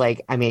thing. And it's like,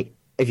 I mean,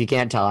 if you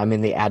can't tell, I'm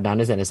in the Adnan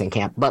is innocent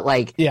camp. But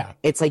like,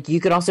 it's like, you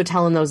could also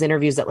tell in those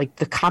interviews that like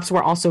the cops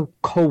were also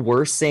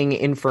coercing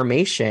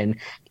information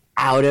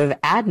out of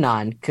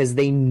Adnan because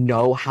they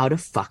know how to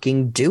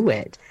fucking do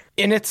it.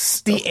 And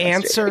it's the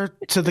answer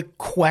to the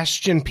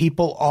question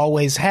people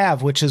always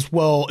have, which is,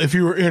 well, if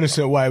you were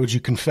innocent, why would you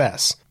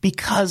confess?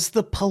 Because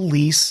the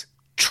police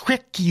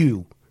trick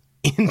you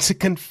into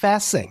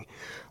confessing.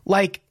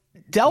 Like,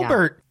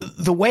 Delbert,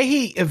 the way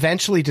he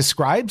eventually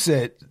describes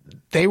it,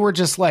 they were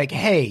just like,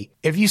 hey,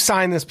 if you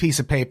sign this piece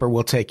of paper,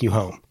 we'll take you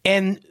home.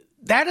 And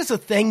that is a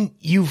thing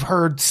you've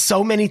heard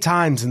so many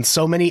times in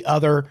so many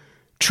other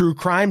true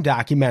crime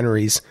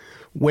documentaries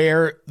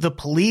where the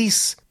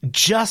police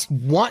just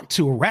want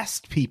to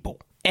arrest people.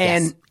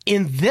 And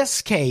in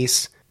this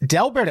case,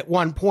 Delbert at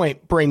one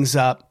point brings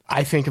up,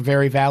 I think, a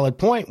very valid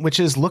point,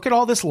 which is, look at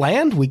all this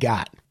land we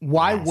got.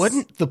 Why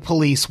wouldn't the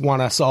police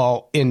want us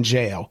all in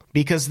jail?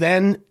 Because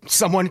then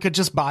someone could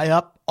just buy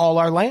up all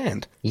our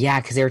land.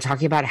 Yeah, because they were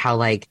talking about how,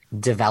 like,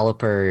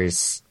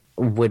 developers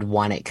would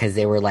want it because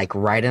they were, like,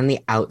 right on the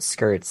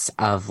outskirts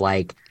of,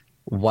 like,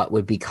 what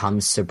would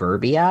become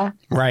suburbia.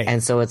 Right.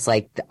 And so it's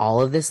like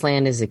all of this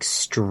land is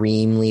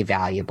extremely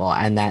valuable,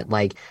 and that,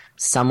 like,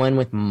 someone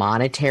with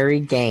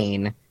monetary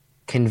gain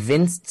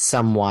convinced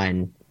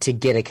someone to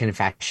get a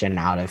confession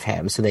out of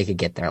him so they could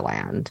get their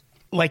land.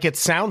 Like, it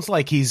sounds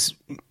like he's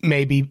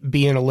maybe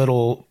being a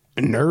little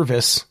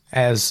nervous,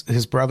 as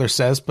his brother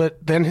says,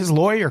 but then his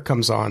lawyer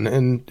comes on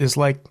and is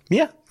like,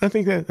 yeah, I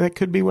think that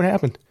could be what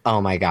happened.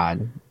 Oh my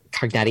God.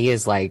 Cognetti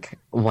is like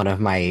one of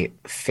my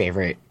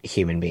favorite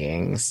human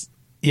beings.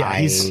 Yeah,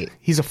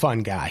 he's a fun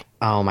guy.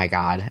 Oh my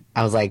God.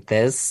 I was like,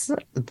 this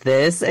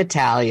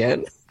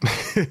Italian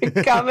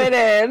coming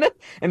in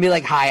and be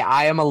like, hi,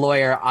 I am a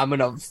lawyer. I'm going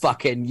to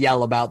fucking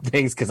yell about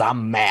things because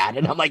I'm mad.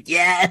 And I'm like,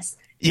 yes.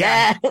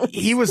 Yeah, yes.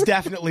 He was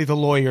definitely the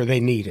lawyer they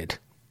needed.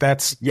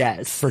 That's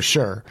for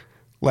sure.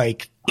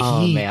 Like,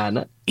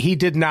 man. He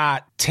did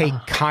not take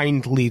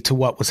kindly to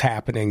what was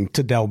happening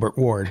to Delbert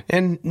Ward,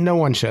 and no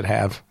one should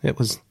have. It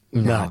was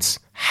nuts.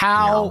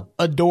 How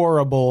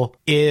adorable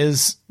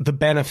is the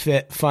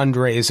benefit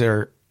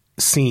fundraiser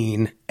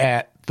scene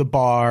at the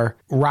bar?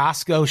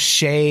 Roscoe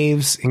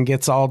shaves and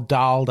gets all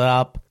dolled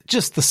up.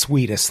 Just the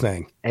sweetest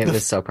thing. It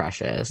was so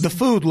precious. The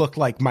food looked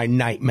like my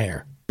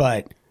nightmare,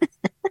 but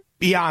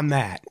beyond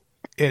that,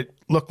 it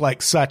looked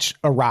like such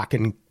a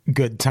rockin'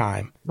 good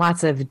time.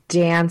 Lots of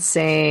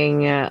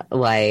dancing,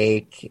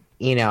 like,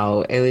 you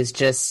know, it was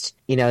just,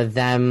 you know,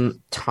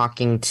 them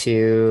talking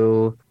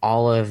to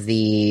all of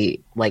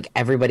the, like,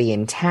 everybody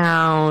in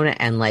town,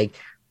 and, like,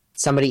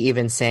 somebody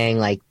even saying,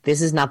 like,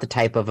 this is not the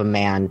type of a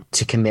man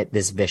to commit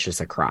this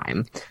vicious a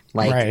crime.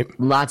 Like,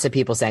 lots of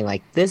people saying,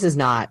 like, this is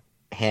not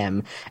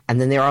him.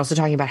 And then they were also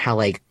talking about how,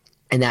 like,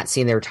 in that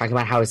scene, they were talking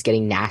about how it's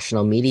getting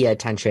national media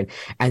attention,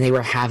 and they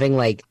were having,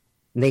 like,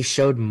 they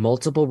showed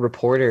multiple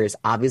reporters,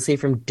 obviously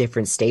from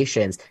different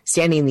stations,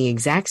 standing in the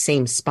exact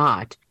same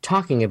spot,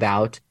 talking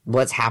about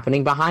what's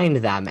happening behind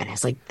them. And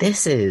it's like,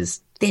 this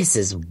is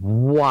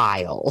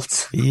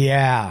wild.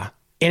 Yeah.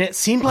 And it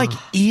seemed like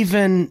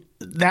even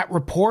that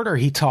reporter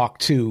he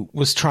talked to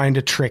was trying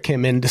to trick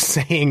him into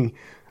saying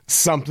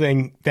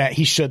something that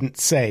he shouldn't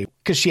say,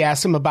 because she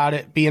asked him about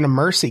it being a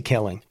mercy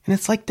killing. And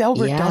it's like,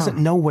 Delbert doesn't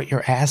know what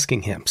you're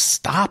asking him.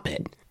 Stop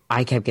it.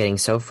 I kept getting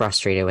so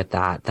frustrated with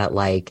that,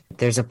 like,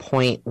 there's a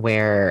point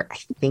where I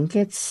think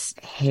it's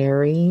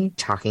Harry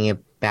talking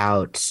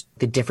about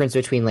the difference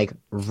between, like,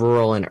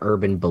 rural and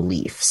urban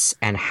beliefs,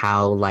 and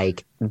how,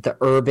 like, the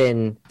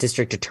urban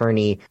district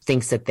attorney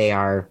thinks that they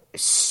are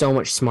so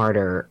much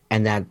smarter,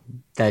 and that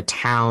the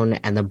town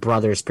and the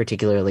brothers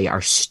particularly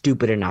are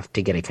stupid enough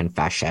to get a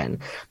confession.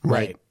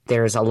 Right. Like,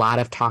 there's a lot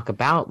of talk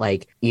about,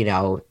 like, you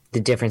know,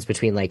 the difference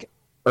between, like,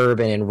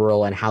 urban and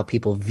rural, and how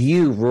people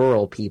view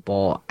rural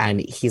people. And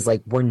he's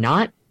like, we're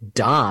not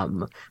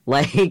dumb.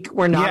 Like,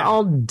 we're not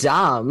all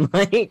dumb.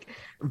 Like,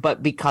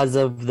 but because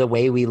of the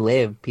way we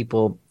live,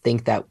 people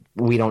think that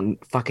we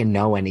don't fucking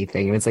know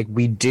anything. And it's like,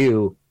 we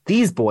do.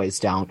 These boys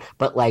don't,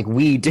 but, like,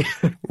 we do.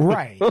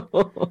 Right.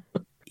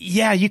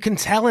 Yeah, you can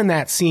tell in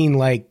that scene,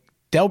 like,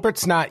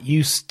 Delbert's not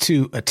used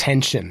to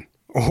attention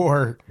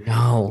or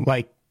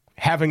like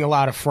having a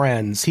lot of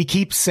friends. He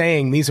keeps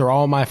saying, these are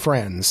all my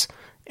friends.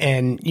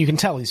 And you can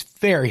tell he's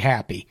very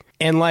happy.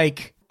 And,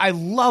 like, I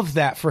love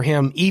that for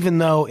him, even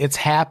though it's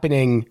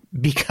happening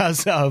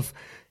because of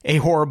a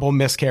horrible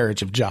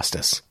miscarriage of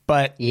justice.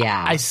 But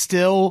I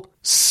still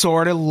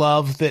sort of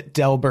love that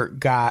Delbert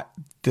got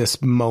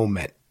this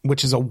moment,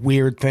 which is a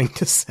weird thing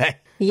to say.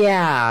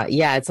 Yeah.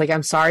 It's like,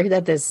 I'm sorry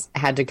that this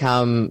had to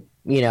come,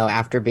 you know,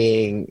 after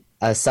being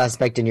a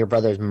suspect in your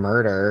brother's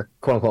murder,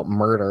 quote unquote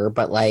murder.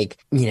 But, like,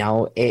 you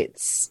know,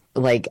 it's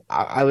like,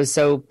 I was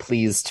so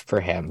pleased for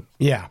him.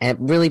 Yeah.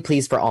 And really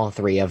pleased for all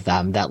three of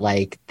them that,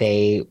 like,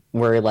 they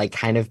were, like,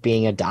 kind of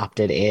being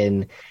adopted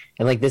in.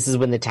 And, like, this is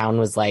when the town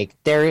was like,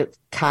 they're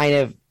kind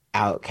of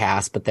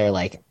outcasts, but they're,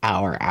 like,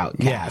 our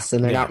outcasts.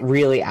 And they're not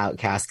really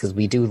outcasts because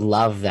we do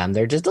love them.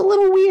 They're just a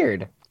little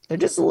weird.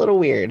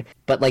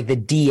 But, like, the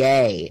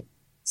DA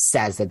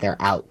says that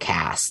they're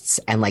outcasts,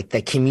 and, like,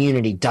 the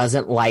community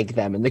doesn't like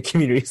them, and the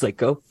community's like,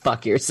 go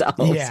fuck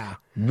yourselves. Yeah.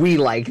 We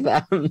like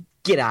them.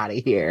 Get out of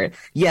here.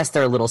 Yes,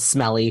 they're a little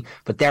smelly,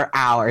 but they're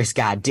ours,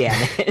 god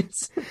damn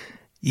it.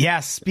 Yeah,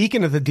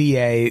 speaking of the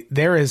DA,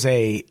 there is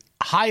a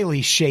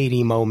highly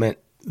shady moment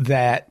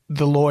that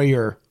the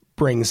lawyer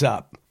brings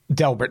up,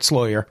 Delbert's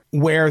lawyer,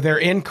 where they're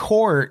in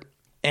court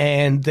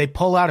and they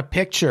pull out a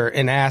picture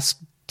and ask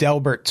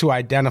Delbert to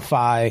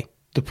identify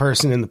the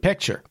person in the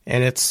picture.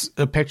 And it's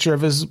a picture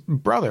of his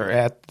brother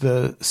at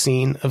the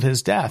scene of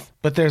his death.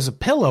 But there's a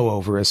pillow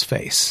over his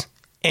face.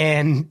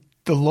 And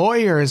the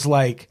lawyer is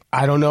like,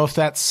 I don't know if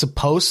that's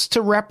supposed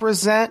to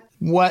represent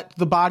what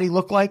the body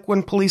looked like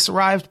when police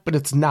arrived, but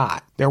it's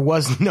not. There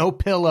was no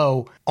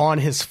pillow on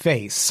his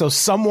face. So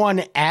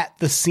someone at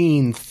the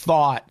scene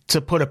thought to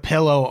put a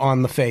pillow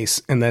on the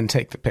face and then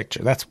take the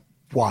picture. That's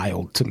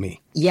wild to me.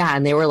 Yeah,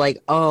 and they were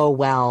like, oh,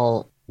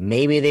 well,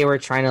 maybe they were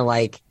trying to,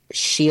 like,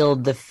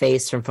 shield the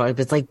face from photos.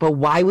 It's like, but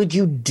why would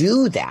you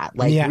do that?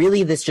 Like,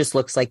 really, this just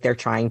looks like they're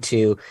trying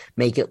to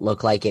make it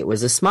look like it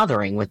was a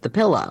smothering with the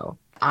pillow.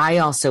 I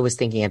also was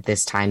thinking at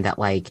this time that,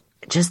 like,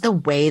 just the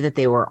way that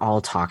they were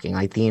all talking,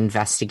 like the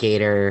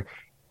investigator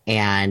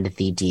and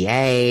the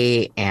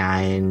DA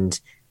and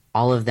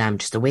all of them,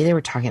 just the way they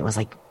were talking, it was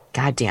like,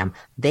 goddamn,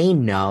 they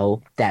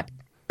know that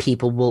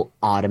people will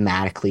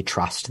automatically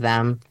trust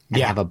them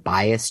and have a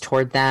bias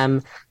toward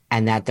them.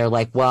 And that they're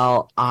like,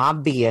 well,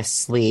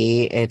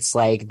 obviously, it's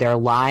like they're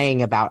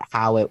lying about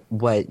how it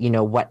was, you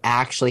know, what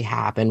actually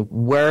happened.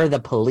 We're the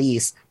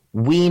police.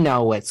 We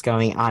know what's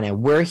going on,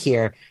 and we're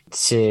here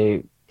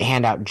to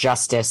hand out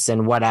justice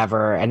and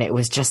whatever. And it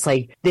was just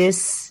like,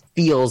 this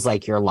feels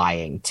like you're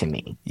lying to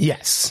me.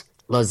 Yes.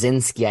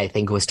 Lozinski, I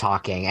think, was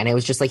talking, and it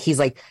was just like, he's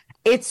like,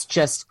 it's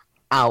just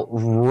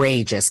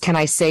outrageous. Can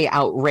I say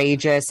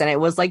outrageous? And it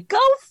was like, go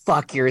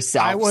fuck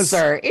yourself,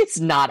 sir. It's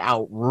not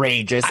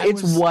outrageous.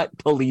 It's what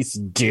police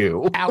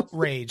do.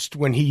 Outraged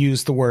when he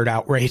used the word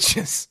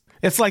outrageous.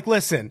 It's like,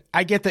 listen,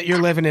 I get that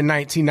you're living in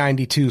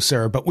 1992,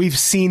 sir, but we've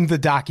seen the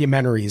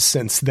documentaries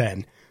since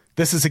then.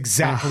 This is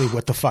exactly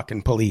what the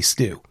fucking police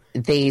do.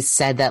 They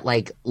said that,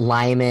 like,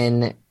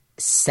 Lyman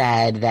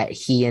said that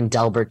he and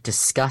Delbert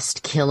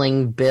discussed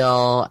killing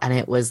Bill, and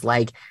it was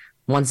like,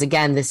 once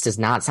again, this does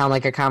not sound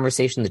like a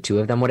conversation the two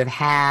of them would have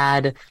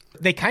had.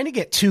 They kind of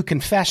get two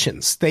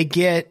confessions. They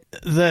get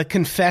the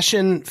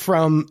confession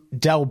from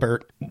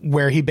Delbert,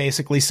 where he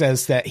basically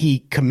says that he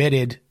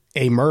committed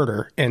a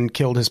murder and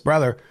killed his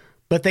brother.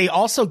 But they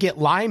also get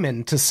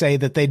Lyman to say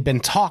that they'd been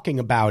talking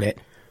about it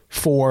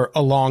for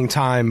a long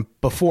time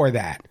before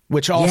that,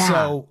 which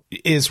also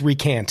is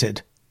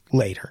recanted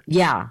later.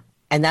 Yeah.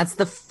 And that's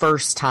the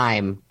first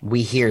time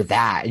we hear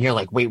that. And you're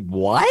like, wait,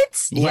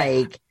 what? Yeah.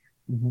 Like,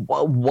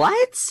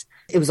 what?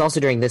 It was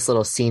also during this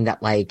little scene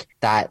that, like,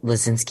 that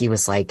Lozinski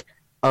was like,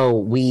 oh,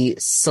 we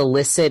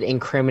solicit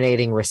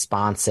incriminating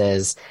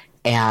responses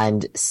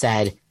and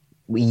said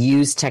we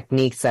use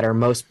techniques that are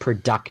most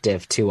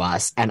productive to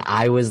us. And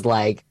I was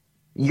like,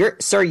 you're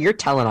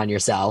telling on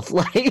yourself.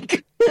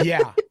 Like,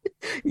 yeah.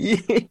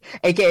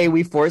 AKA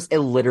we force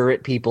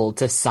illiterate people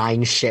to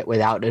sign shit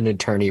without an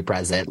attorney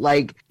present.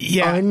 Like,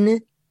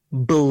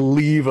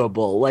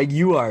 unbelievable. Like,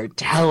 you are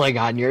telling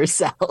on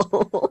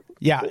yourself.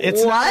 Yeah,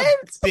 it's not a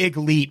big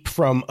leap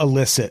from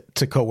illicit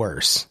to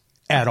coerce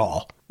at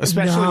all,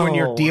 especially when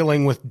you're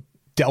dealing with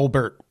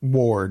Delbert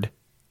Ward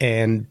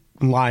and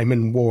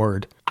Lyman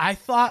Ward. I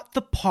thought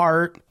the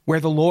part where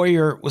the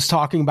lawyer was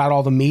talking about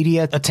all the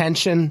media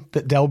attention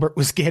that Delbert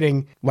was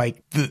getting,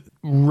 like the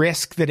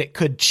risk that it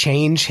could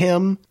change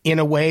him in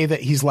a way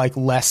that he's like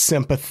less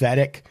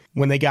sympathetic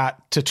when they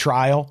got to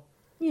trial.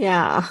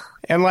 Yeah.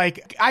 And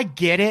like, I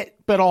get it,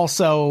 but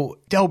also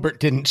Delbert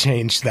didn't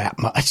change that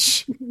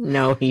much.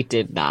 No, he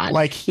did not.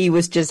 Like, he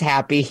was just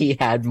happy he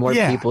had more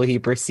people he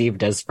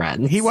perceived as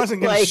friends. He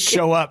wasn't going to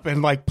show up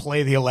and like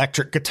play the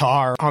electric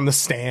guitar on the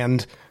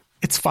stand.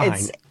 It's fine.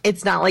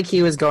 It's not like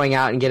he was going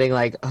out and getting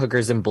like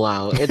hookers and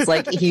blow. It's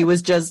like he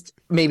was just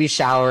maybe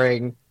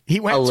showering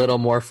a little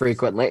more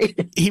frequently.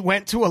 He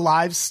went to a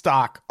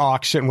livestock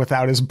auction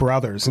without his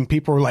brothers, and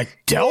people were like,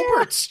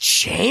 Delbert's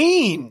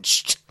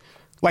changed.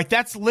 Like,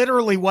 that's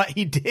literally what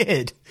he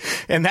did.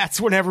 And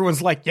that's when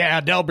everyone's like, yeah,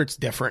 Delbert's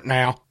different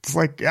now. It's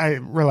like,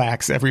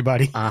 relax,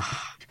 everybody.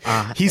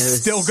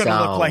 He's still going to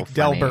look like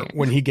funny. Delbert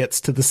when he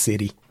gets to the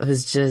city. It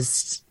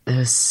was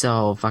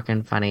so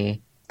fucking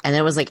funny. And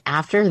it was like,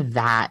 after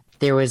that,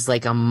 there was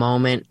like a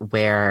moment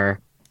where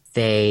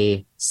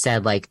they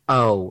said like,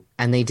 oh,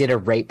 and they did a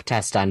rape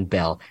test on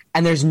Bill.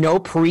 And there's no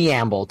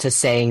preamble to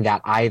saying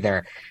that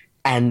either.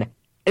 And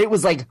it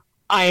was like,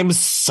 I'm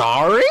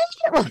sorry?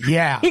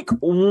 Yeah. Like,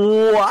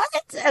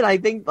 what? And I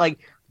think like,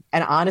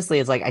 and honestly,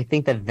 it's like, I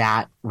think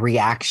that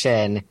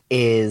reaction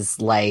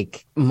is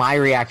like, my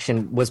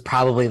reaction was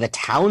probably the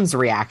town's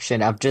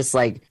reaction of just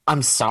like,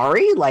 I'm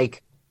sorry?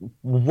 Like,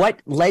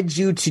 what led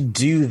you to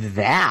do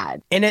that?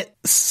 And it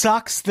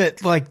sucks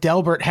that like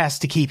Delbert has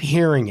to keep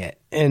hearing it.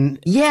 And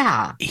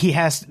yeah, he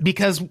has,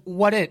 because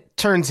what it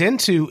turns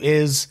into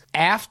is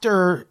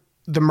after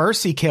the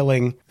Mercy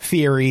killing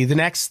theory, the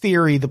next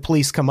theory the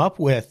police come up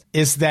with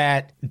is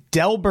that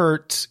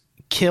Delbert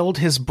killed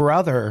his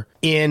brother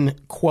in,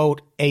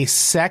 quote, a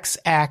sex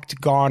act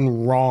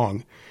gone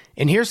wrong.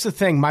 And here's the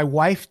thing. My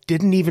wife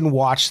didn't even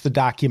watch the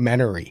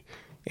documentary.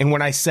 And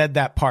when I said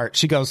that part,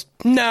 she goes,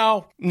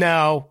 no,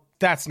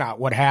 that's not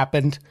what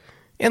happened.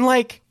 And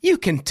like, you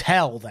can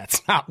tell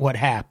that's not what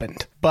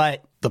happened,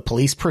 but the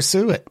police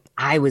pursue it.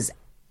 I was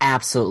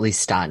absolutely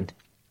stunned.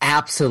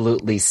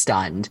 Absolutely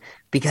stunned.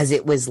 Because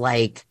it was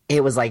like,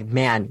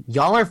 man,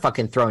 y'all are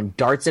fucking throwing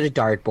darts at a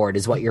dartboard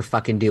is what you're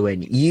fucking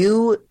doing.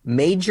 You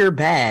made your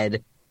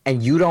bed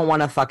and you don't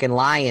want to fucking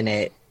lie in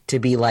it to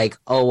be like,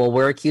 oh, well,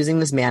 we're accusing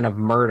this man of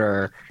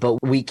murder,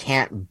 but we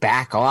can't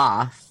back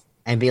off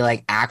and be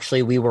like,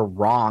 actually, we were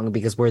wrong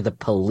because we're the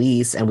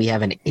police and we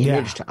have an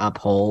image to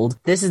uphold.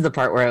 This is the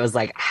part where it was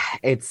like,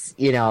 it's,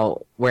 you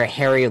know, where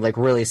Harry like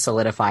really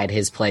solidified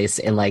his place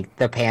in like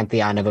the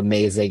pantheon of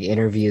amazing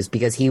interviews,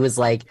 because he was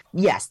like,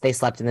 yes, they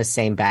slept in the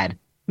same bed.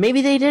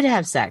 Maybe they did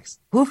have sex.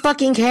 Who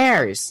fucking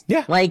cares?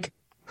 Yeah. Like,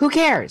 who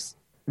cares?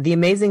 The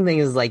amazing thing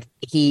is, like,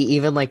 he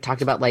even like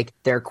talked about like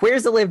there are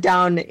queers that live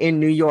down in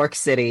New York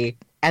City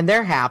and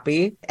they're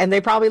happy and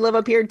they probably live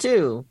up here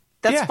too.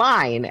 That's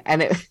fine.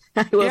 And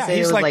I will say,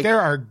 he's it was like, there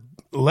are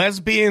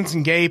lesbians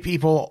and gay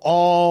people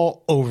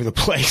all over the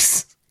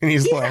place. And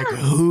he's like,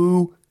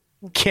 who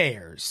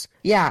cares?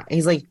 Yeah.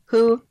 He's like,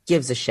 who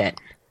gives a shit?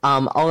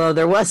 Although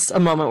there was a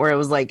moment where it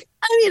was like,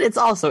 I mean, it's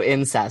also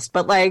incest,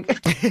 but like,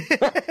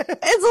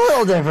 it's a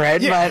little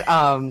different,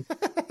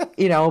 but,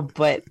 you know,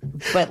 but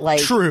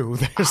like. True.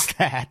 There's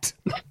that.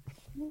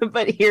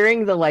 But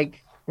hearing the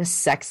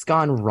sex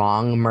gone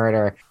wrong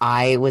murder,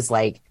 I was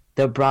like,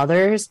 the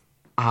brothers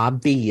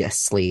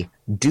obviously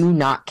do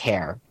not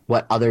care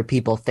what other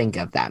people think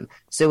of them.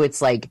 So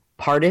it's like,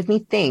 part of me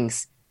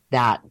thinks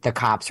that the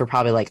cops were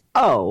probably like,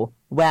 oh,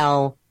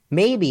 well,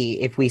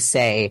 maybe if we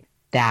say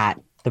that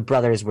the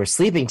brothers were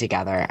sleeping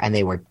together and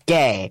they were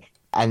gay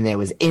and there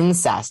was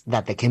incest,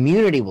 that the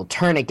community will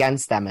turn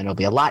against them and it'll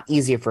be a lot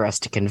easier for us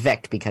to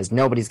convict because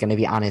nobody's going to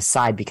be on his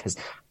side, because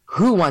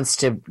who wants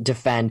to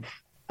defend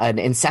an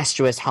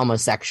incestuous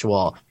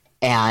homosexual?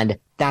 And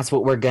that's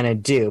what we're going to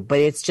do. But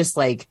it's just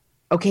like,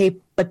 okay,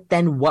 but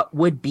then what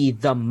would be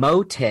the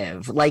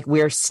motive? Like,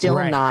 we're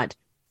still not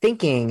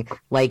thinking,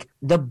 like,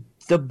 the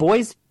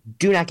boys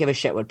do not give a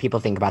shit what people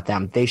think about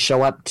them. They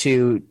show up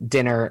to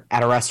dinner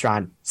at a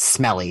restaurant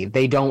smelly.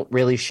 They don't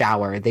really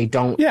shower. They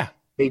don't. Yeah.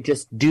 They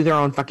just do their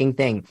own fucking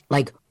thing.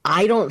 Like,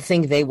 I don't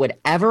think they would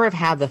ever have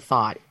had the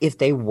thought, if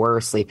they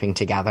were sleeping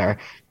together,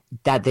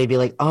 that they'd be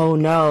like, oh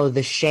no,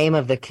 the shame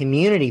of the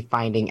community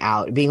finding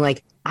out. Being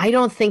like, I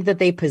don't think that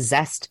they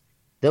possessed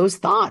those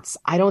thoughts.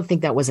 I don't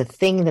think that was a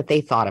thing that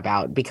they thought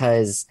about,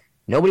 because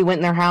nobody went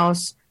in their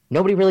house.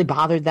 Nobody really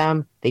bothered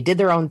them. They did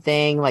their own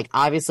thing. Like,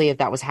 obviously, if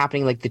that was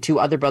happening, like, the two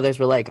other brothers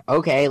were like,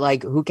 okay,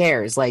 like, who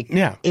cares? Like,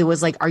 it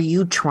was like, are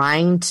you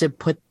trying to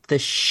put the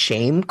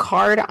shame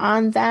card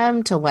on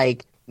them to,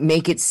 like,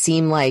 make it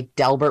seem like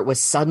Delbert was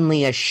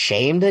suddenly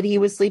ashamed that he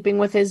was sleeping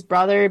with his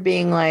brother,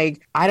 being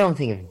like, I don't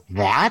think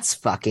that's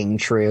fucking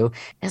true.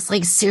 It's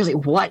like, seriously,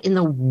 what in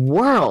the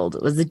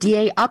world was the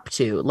DA up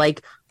to?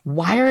 Like,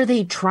 why are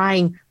they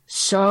trying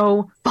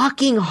so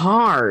fucking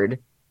hard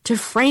to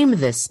frame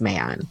this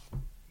man?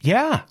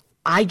 Yeah.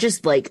 I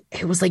just, like,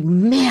 it was like,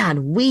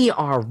 man, we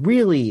are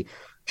really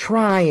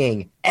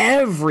trying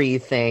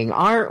everything,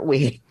 aren't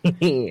we?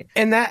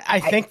 And that,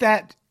 I think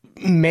that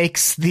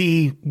makes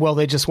the, well,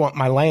 they just want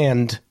my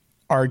land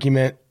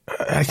argument.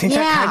 I think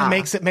that kind of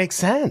makes it make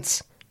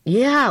sense.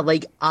 Yeah,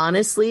 like,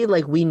 honestly,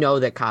 like, we know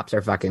that cops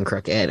are fucking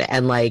crooked.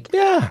 And, like,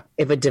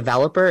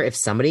 if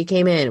somebody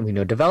came in, we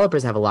know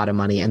developers have a lot of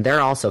money and they're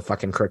also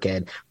fucking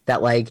crooked,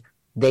 that, like,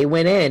 they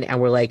went in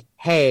and were like,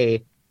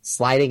 hey,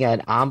 sliding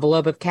an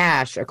envelope of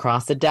cash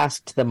across the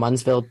desk to the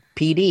Munnsville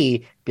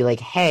PD, be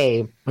like,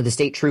 hey, or the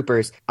state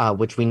troopers,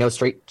 which we know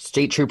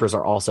state troopers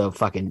are also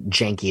fucking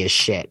janky as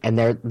shit. And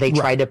they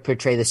tried to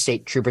portray the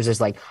state troopers as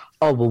like,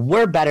 oh, well,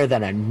 we're better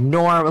than a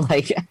norm.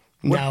 Like,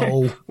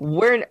 no,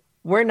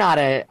 we're not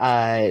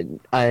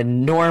a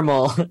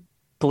normal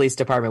police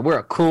department. We're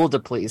a cool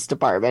police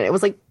department. It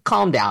was like,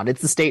 calm down.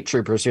 It's the state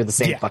troopers. You're the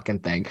same fucking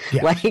thing.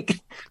 Yeah. Like,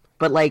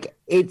 but like,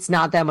 it's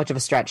not that much of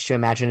a stretch to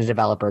imagine a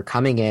developer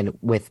coming in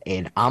with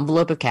an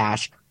envelope of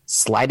cash,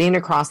 sliding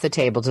across the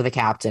table to the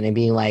captain and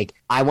being like,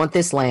 I want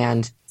this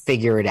land,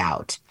 figure it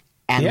out.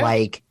 And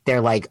like,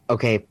 they're like,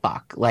 okay,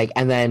 fuck. Like,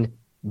 and then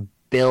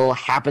Bill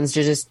happens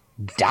to just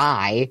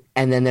die.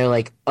 And then they're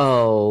like,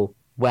 oh,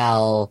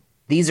 well,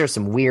 these are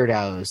some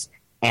weirdos.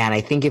 And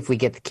I think if we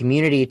get the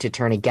community to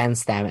turn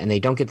against them and they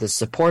don't get the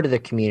support of the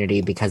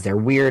community because they're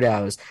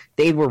weirdos,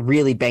 they were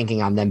really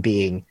banking on them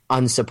being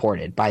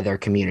unsupported by their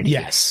community.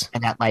 Yes.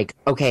 And that, like,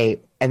 okay,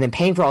 and then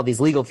paying for all these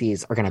legal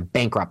fees are going to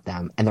bankrupt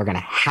them, and they're going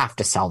to have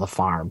to sell the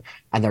farm,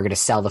 and they're going to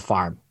sell the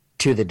farm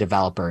to the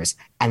developers,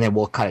 and then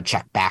we'll cut a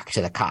check back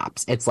to the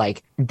cops. It's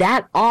like,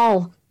 that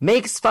all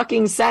makes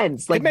fucking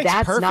sense. Like,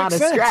 that's not a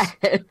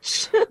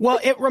stretch. Well,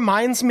 it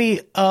reminds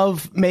me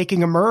of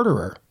Making a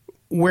Murderer.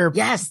 Where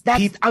I was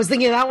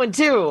thinking of that one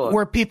too.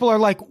 Where people are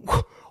like,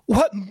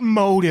 what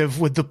motive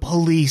would the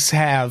police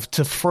have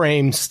to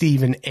frame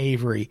Stephen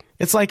Avery?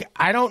 It's like,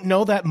 I don't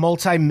know, that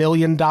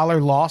multi-million-dollar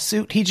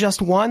lawsuit he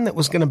just won that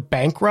was going to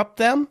bankrupt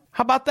them.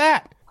 How about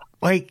that?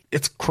 Like,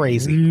 it's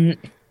crazy.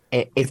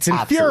 It's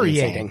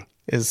infuriating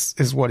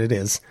is what it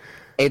is.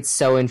 It's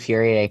so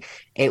infuriating.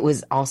 It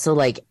was also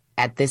like,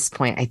 at this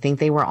point, I think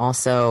they were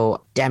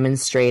also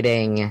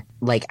demonstrating,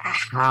 like,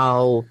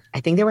 how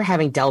I think they were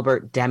having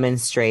Delbert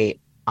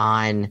demonstrate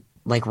on,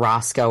 like,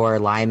 Roscoe or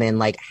Lyman,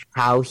 like,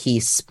 how he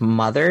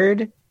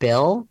smothered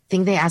Bill. I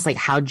think they asked, like,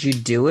 how'd you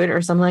do it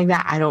or something like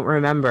that? I don't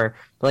remember.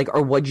 But, like,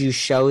 or what'd you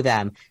show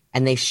them?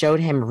 And they showed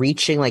him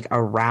reaching, like,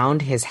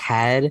 around his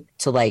head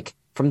to, like,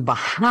 from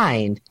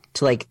behind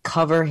to like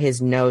cover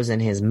his nose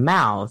and his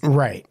mouth.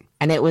 Right.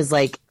 And it was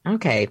like,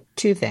 okay,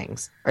 three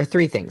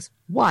things.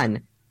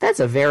 One, that's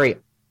a very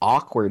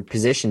awkward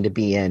position to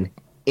be in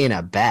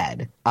a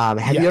bed.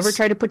 Have you ever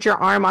tried to put your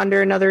arm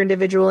under another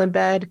individual in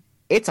bed?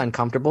 It's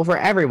uncomfortable for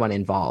everyone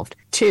involved.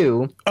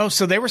 Two. Oh,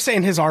 so they were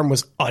saying his arm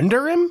was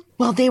under him?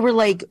 Well, they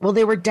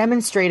were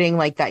demonstrating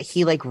like that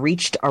he like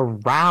reached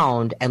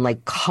around and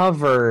like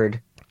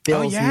covered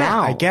Bill's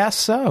mouth. I guess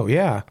so,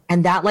 yeah.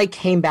 And that like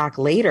came back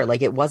later.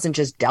 Like it wasn't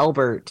just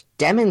Delbert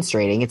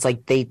demonstrating. It's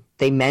like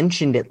they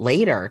mentioned it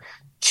later.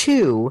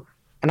 Two,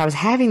 and I was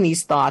having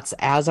these thoughts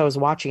as I was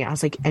watching it. I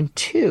was like, and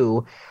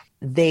two,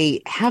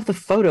 they have the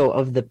photo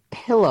of the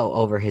pillow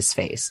over his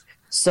face.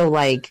 So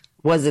like,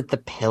 was it the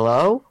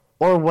pillow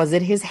or was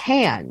it his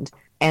hand?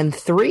 And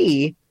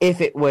three,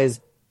 if it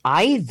was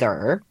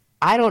either,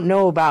 I don't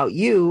know about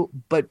you,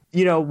 but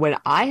you know, when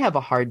I have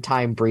a hard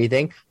time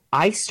breathing,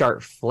 I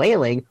start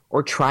flailing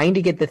or trying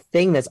to get the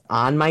thing that's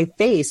on my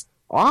face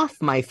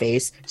off my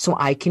face so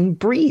I can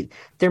breathe.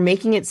 They're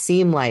making it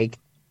seem like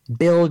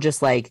Bill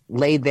just like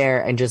laid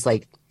there and just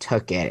like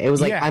took it. It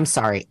was like, I'm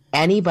sorry,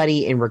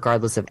 anybody in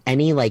regardless of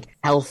any like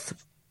health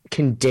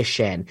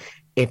condition,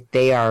 if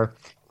they are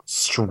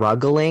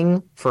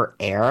struggling for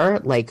air,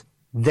 like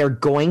they're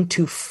going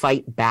to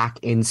fight back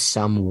in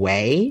some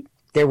way.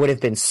 There would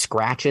have been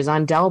scratches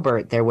on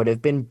Delbert. There would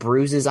have been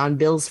bruises on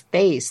Bill's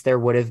face. There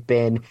would have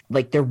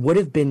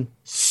been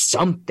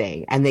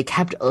something. And they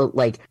kept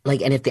and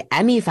if the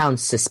Emmy found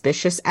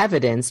suspicious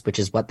evidence, which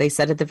is what they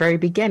said at the very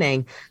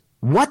beginning,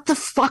 what the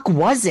fuck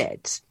was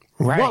it?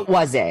 Right. What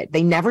was it?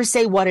 They never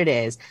say what it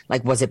is.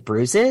 Like, was it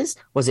bruises?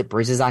 Was it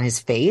bruises on his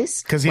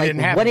face? Because he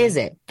didn't have any. What is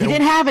it? He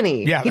didn't have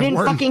any. Yeah, he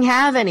didn't fucking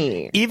have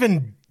any.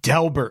 Even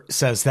Delbert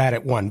says that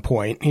at one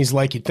point. He's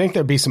like, you'd think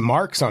there'd be some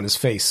marks on his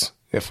face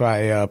if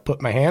I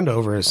put my hand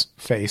over his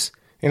face.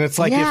 And it's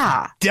like,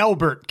 if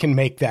Delbert can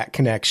make that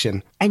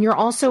connection. And you're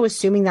also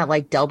assuming that,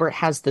 like, Delbert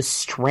has the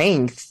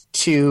strength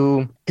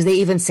to... Because they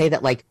even say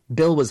that, like,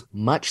 Bill was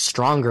much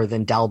stronger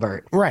than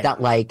Delbert. Right.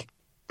 That, like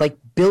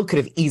Bill could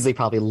have easily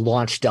probably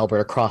launched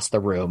Delbert across the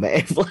room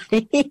if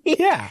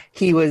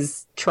he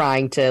was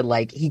trying to,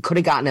 like, he could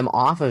have gotten him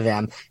off of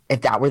him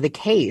if that were the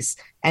case.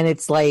 And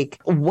it's like,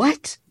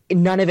 what?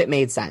 None of it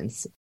made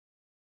sense.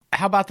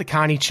 How about the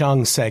Connie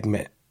Chung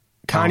segment?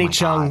 Connie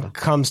Chung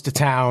comes to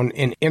town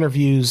and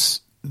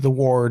interviews the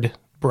Ward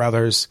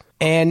brothers,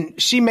 and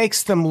she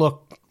makes them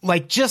look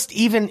like, just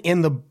even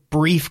in the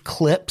brief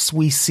clips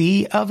we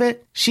see of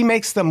it, she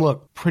makes them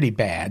look pretty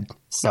bad.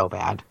 So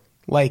bad.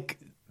 Like,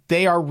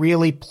 they are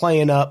really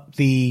playing up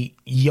the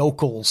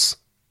yokels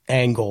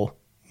angle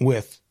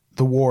with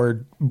the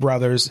Ward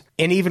brothers.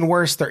 And even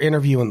worse, they're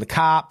interviewing the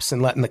cops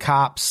and letting the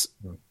cops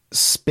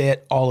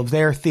spit all of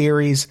their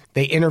theories.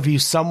 They interview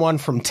someone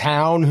from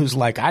town who's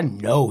like, I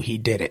know he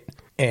did it.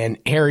 And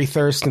Harry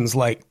Thurston's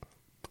like,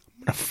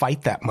 I'm going to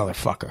fight that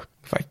motherfucker.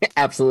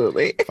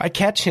 Absolutely. If I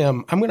catch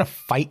him, I'm going to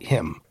fight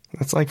him.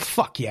 It's like,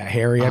 fuck yeah,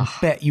 Harry. I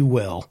bet you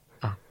will.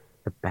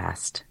 The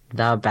best.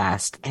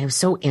 And it was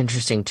so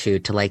interesting, too,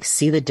 to, like,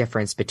 see the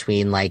difference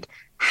between, like,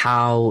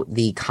 how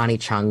the Connie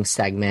Chung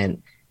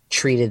segment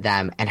treated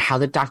them and how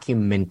the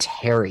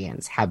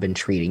documentarians have been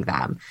treating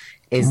them.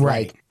 Is,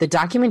 like, the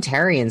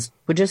documentarians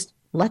would just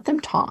let them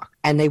talk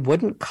and they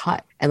wouldn't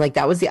cut. And, like,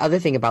 that was the other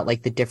thing about,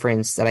 like, the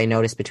difference that I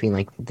noticed between,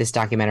 like, this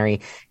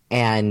documentary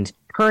and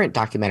current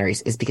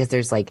documentaries is because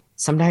there's, like,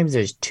 sometimes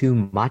there's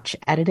too much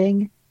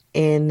editing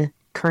in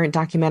current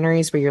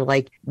documentaries where you're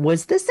like,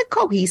 was this a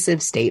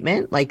cohesive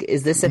statement? Like,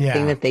 is this a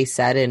thing that they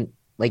said in,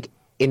 like,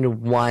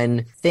 in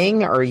one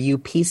thing, or are you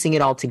piecing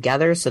it all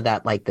together so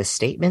that, like, the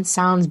statement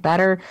sounds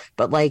better?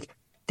 But, like,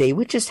 they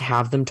would just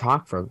have them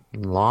talk for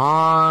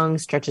long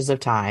stretches of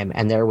time,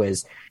 and there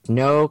was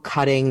no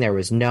cutting. There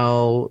was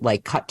no,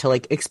 like, cut to,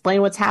 like,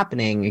 explain what's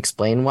happening,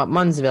 explain what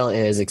Munsville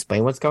is,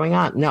 explain what's going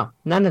on. No,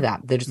 none of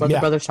that. They just let the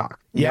brothers talk.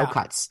 No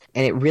cuts.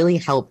 And it really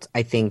helped,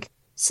 I think,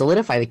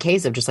 solidify the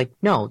case of just like,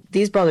 no,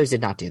 these brothers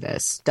did not do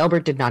this.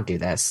 Delbert did not do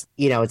this.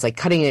 You know, it's like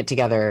cutting it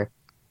together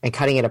and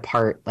cutting it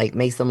apart, like,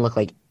 makes them look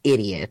like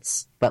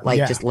idiots. But,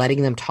 like, just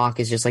letting them talk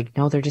is just like,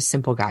 no, they're just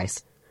simple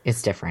guys.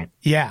 It's different.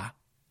 Yeah.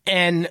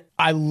 And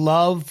I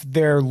love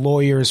their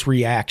lawyer's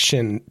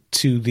reaction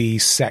to the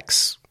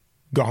sex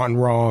gone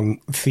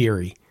wrong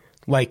theory.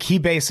 Like, he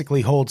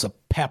basically holds a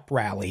pep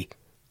rally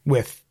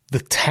with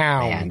the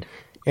town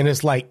and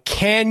is like,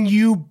 can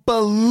you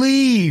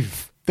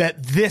believe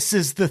that this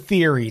is the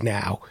theory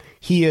now?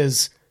 He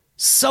is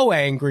so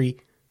angry,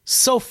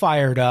 so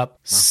fired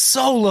up,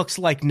 so looks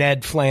like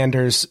Ned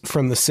Flanders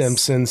from The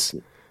Simpsons.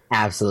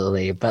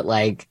 Absolutely. But,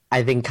 like,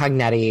 I think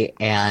Cognetti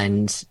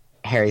and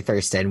Harry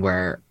Thurston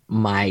were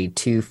my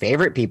two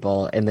favorite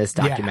people in this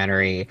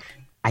documentary.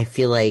 I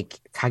feel like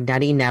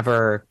Cognetti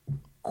never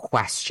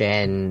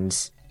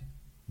questioned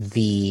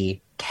the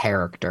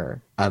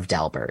character of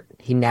Delbert.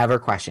 He never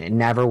questioned it,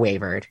 never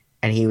wavered.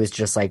 And he was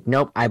just like,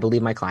 nope, I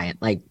believe my client.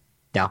 Like,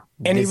 no,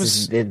 and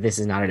this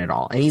is not it at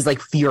all. And he's,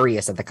 like,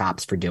 furious at the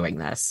cops for doing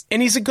this.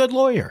 And he's a good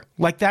lawyer.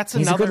 Like,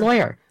 he's a good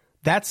lawyer.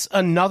 that's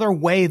another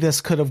way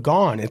this could have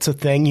gone. It's a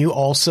thing you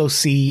also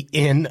see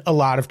in a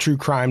lot of true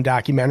crime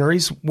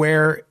documentaries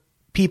where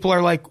people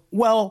are like,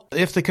 well,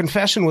 if the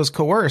confession was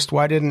coerced,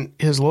 why didn't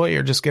his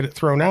lawyer just get it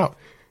thrown out?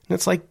 And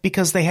it's like,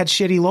 because they had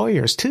shitty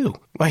lawyers too.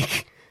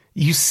 Like,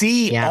 you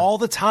see all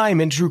the time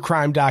in true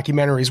crime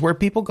documentaries where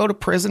people go to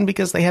prison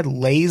because they had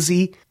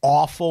lazy,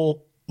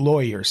 awful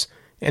lawyers.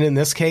 And in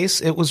this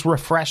case, it was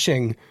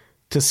refreshing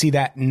to see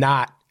that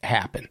not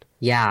happen.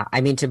 Yeah.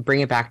 I mean, to bring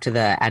it back to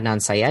the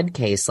Adnan Syed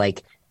case,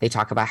 like, they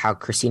talk about how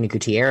Cristina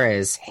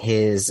Gutierrez,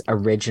 his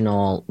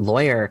original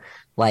lawyer,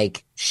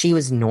 like, she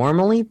was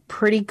normally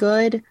pretty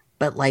good,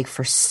 but like,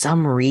 for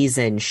some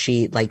reason,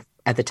 she, like,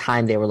 at the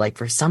time they were like,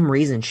 for some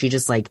reason, she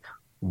just like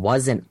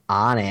wasn't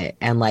on it.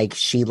 And like,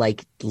 she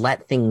like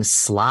let things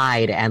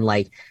slide and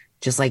like,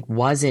 just like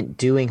wasn't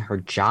doing her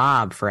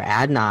job for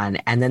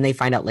Adnan. And then they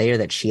find out later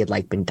that she had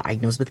like been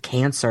diagnosed with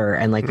cancer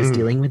and like was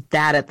dealing with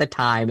that at the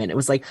time. And it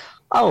was like,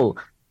 oh,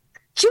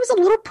 she was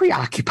a little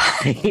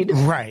preoccupied,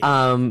 right?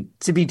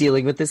 To be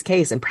dealing with this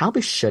case and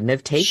probably shouldn't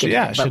have taken it.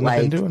 But shouldn't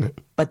have been doing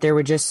it. But there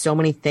were just so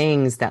many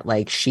things that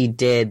like she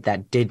did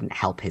that didn't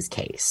help his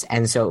case.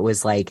 And so it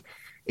was like,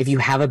 if you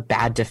have a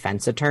bad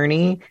defense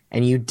attorney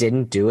and you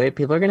didn't do it,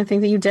 people are going to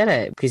think that you did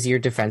it because your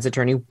defense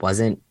attorney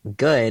wasn't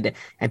good,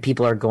 and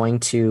people are going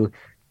to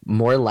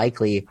more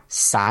likely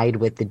side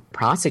with the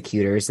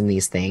prosecutors in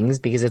these things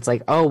because it's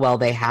like, oh, well,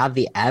 they have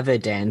the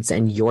evidence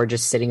and you're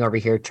just sitting over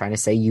here trying to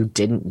say you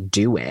didn't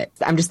do it.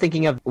 I'm just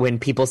thinking of when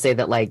people say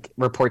that, like,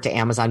 report to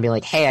Amazon being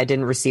like, hey, I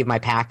didn't receive my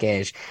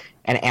package.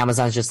 And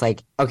Amazon's just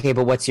like, okay,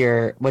 but what's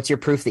your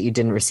proof that you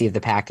didn't receive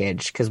the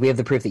package? Because we have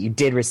the proof that you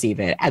did receive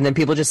it. And then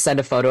people just send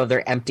a photo of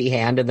their empty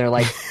hand and they're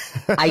like,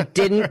 I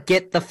didn't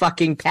get the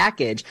fucking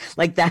package.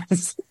 Like,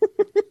 that's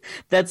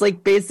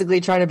like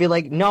basically trying to be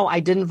like, no, I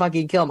didn't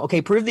fucking kill him.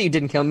 Okay, prove that you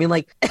didn't kill him. I mean,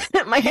 like,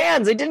 my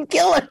hands, I didn't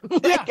kill him.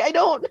 Like, I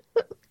don't.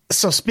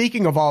 So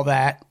speaking of all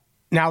that,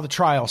 now the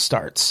trial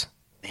starts.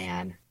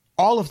 Man.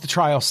 All of the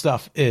trial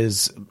stuff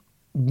is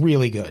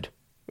really good.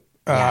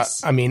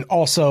 Yes. I mean,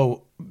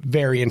 also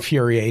very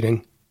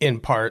infuriating in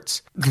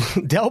parts.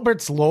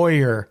 Delbert's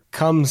lawyer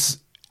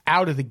comes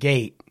out of the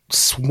gate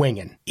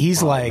swinging.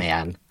 He's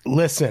man.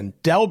 Listen,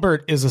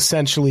 Delbert is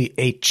essentially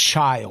a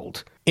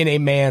child in a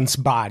man's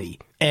body,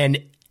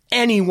 and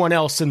anyone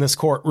else in this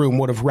courtroom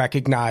would have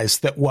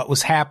recognized that what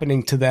was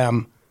happening to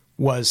them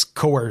was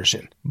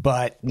coercion,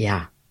 but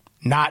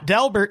not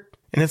Delbert.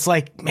 And it's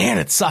like, man,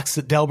 it sucks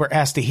that Delbert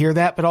has to hear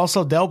that, but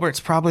also Delbert's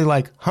probably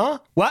like, huh?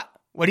 What?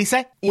 What'd he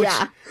say? Which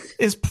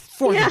is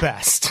for the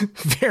best.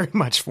 Very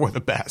much for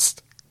the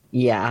best.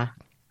 Yeah.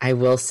 I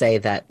will say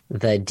that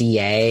the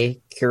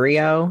DA,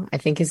 Curio, I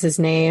think is his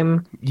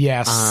name.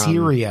 Yeah,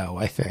 Sirio,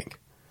 I think.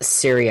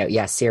 Sirio.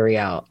 Yeah,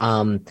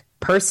 Sirio.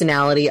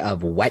 Personality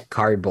of wet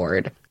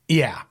cardboard.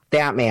 Yeah.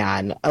 That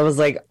man. I was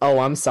like, oh,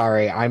 I'm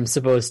sorry. I'm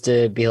supposed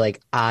to be like,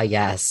 ah,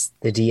 yes,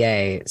 the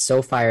DA.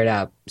 So fired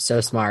up.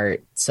 So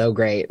smart. So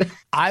great.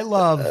 I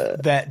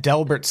love that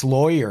Delbert's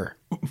lawyer,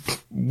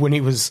 when he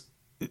was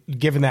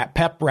given that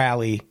pep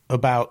rally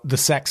about the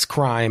sex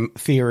crime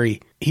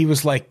theory, he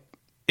was like,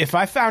 if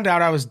I found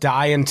out I was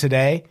dying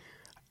today,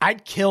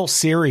 I'd kill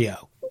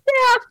Sirio.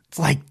 Yeah. It's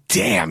like,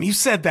 damn, you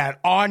said that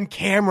on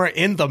camera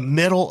in the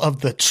middle of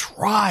the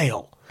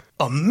trial.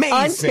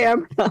 Amazing.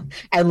 On camera.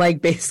 And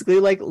like basically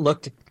like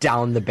looked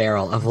down the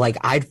barrel of like,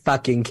 I'd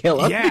fucking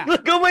kill him. Yeah.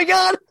 Like, oh my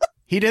God.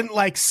 He didn't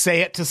like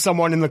say it to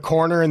someone in the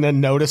corner and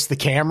then notice the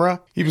camera.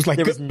 He was like,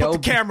 put the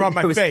camera on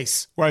my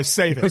face where I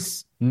say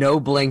this. No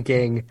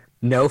blinking,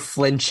 no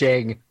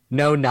flinching,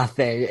 no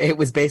nothing. It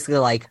was basically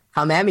like,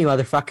 come at me,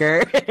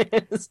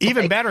 motherfucker.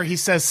 Even better, he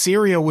says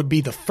Sirio would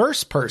be the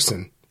first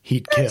person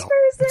he'd kill.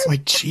 It's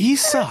like,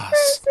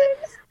 Jesus.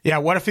 Yeah,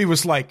 what if he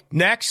was like,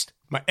 next,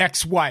 my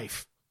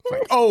ex-wife?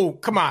 Like, oh,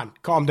 come on,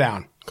 calm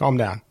down.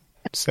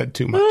 Said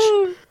too much.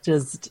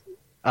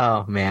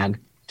 Oh man,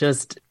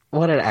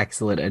 what an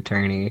excellent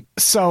attorney.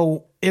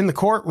 So in the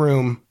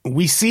courtroom,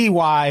 we see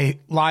why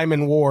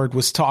Lyman Ward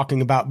was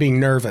talking about being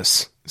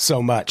nervous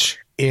so much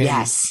in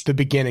the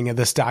beginning of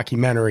this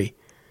documentary.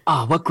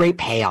 Oh, what great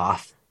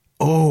payoff.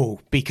 Oh,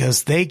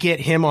 because they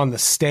get him on the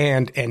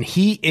stand and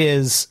he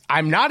is,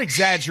 I'm not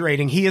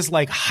exaggerating, he is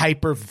like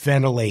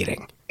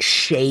hyperventilating.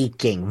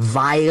 Shaking,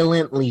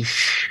 violently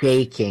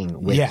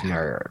shaking with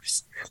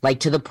nerves.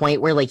 Like to the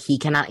point where like he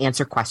cannot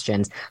answer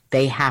questions.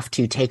 They have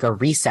to take a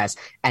recess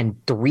and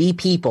 3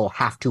 people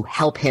have to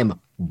help him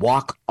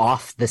walk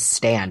off the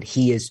stand.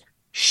 He is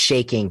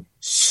shaking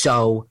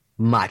so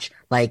much.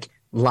 Like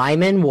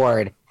Lyman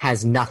Ward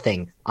has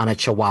nothing on a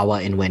Chihuahua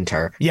in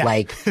winter. Yeah.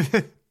 Like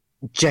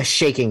just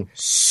shaking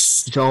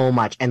so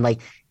much. And like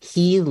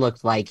he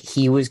looked like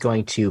he was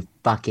going to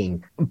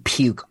fucking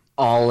puke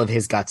all of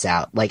his guts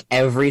out. Like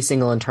every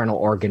single internal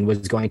organ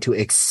was going to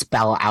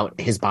expel out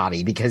his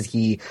body because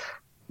he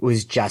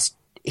was just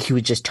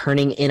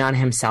turning in on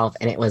himself.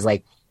 And it was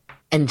like,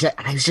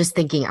 I was just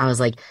thinking, I was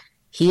like,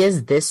 he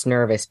is this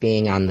nervous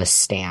being on the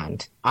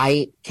stand.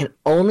 I can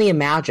only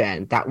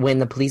imagine that when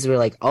the police were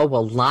like, oh,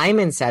 well,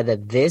 Lyman said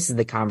that this is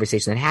the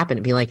conversation that happened,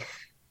 and be like,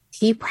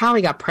 he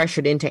probably got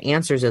pressured into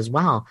answers as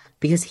well,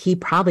 because he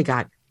probably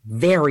got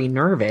very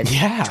nervous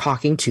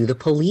talking to the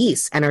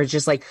police and are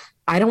just like,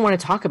 I don't want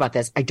to talk about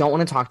this. I don't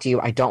want to talk to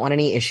you. I don't want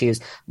any issues.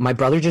 My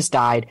brother just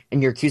died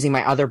and you're accusing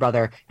my other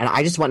brother and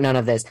I just want none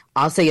of this.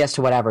 I'll say yes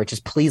to whatever.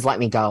 Just please let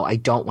me go. I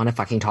don't want to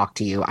fucking talk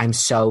to you. I'm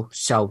so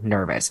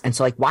nervous. And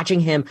so like watching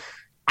him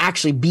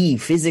actually be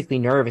physically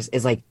nervous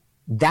is like,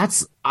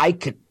 I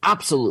could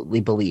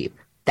absolutely believe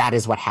that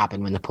is what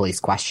happened when the police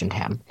questioned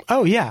him.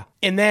 Oh, yeah.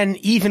 And then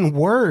even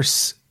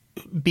worse,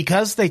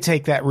 because they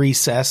take that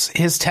recess,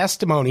 his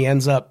testimony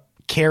ends up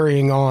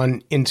carrying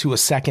on into a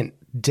second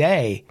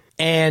day.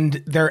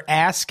 And they're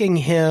asking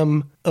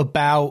him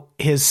about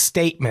his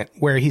statement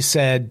where he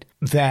said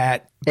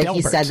that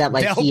he said that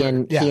like he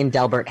and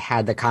Delbert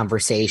had the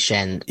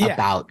conversation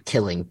about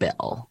killing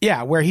Bill.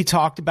 Yeah, where he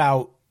talked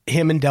about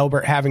him and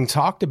Delbert having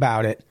talked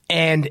about it.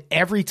 And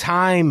every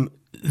time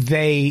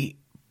they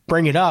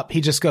bring it up, he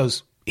just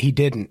goes, he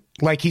didn't.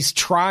 Like he's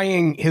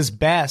trying his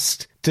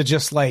best to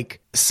just like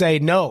say,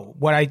 no,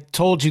 what I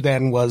told you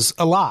then was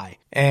a lie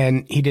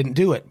and he didn't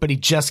do it. But he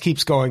just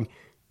keeps going,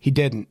 he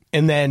didn't.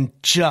 And then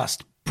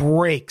just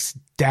breaks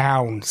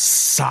down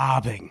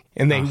sobbing.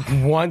 And they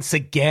once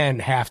again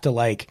have to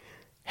like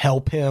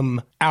help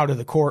him out of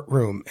the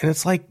courtroom. And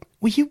it's like,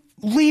 will you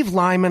leave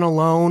Lyman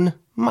alone?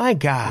 My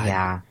God.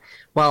 Yeah.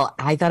 Well,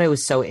 I thought it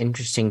was so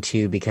interesting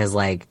too, because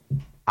like,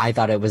 I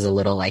thought it was a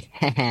little like,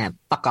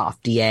 fuck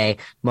off, DA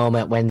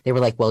moment when they were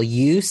like, well,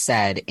 you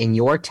said in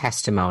your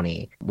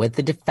testimony with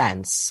the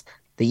defense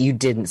that you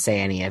didn't say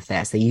any of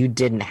this, that you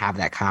didn't have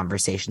that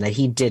conversation, that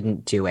he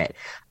didn't do it.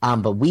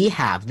 But we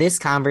have this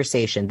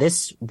conversation,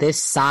 this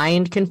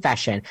signed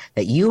confession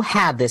that you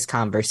had this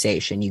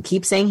conversation. You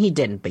keep saying he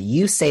didn't, but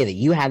you say that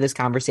you had this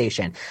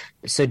conversation.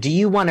 So do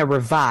you want to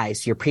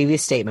revise your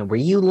previous statement? Were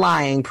you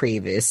lying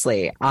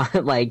previously?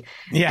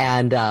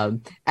 And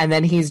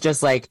then he's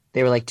just like,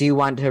 they were like, do you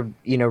want to,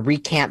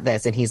 recant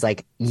this? And he's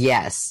like,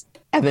 yes.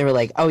 And they were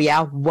like, oh,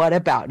 yeah, what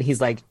about? And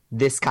he's like,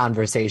 this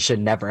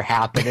conversation never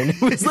happened. And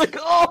it was like,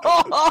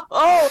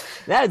 oh,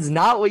 that's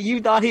not what you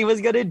thought he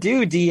was going to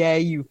do, DA,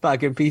 you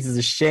fucking pieces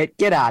of shit.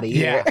 Get out of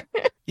here.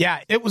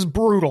 Yeah, it was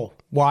brutal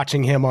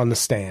watching him on the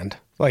stand.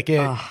 Like,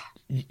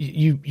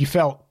 you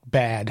felt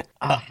bad.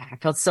 I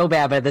felt so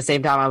bad, but at the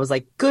same time, I was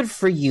like, good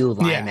for you,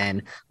 Lyman.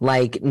 Yeah.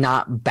 Like,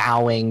 not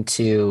bowing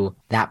to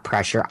that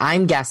pressure.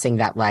 I'm guessing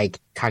that, like,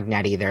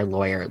 Cognetti, their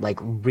lawyer, like,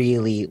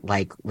 really,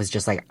 like, was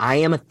just like, I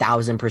am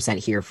 1,000%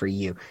 here for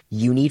you.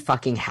 You need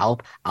fucking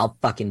help. I'll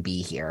fucking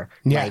be here.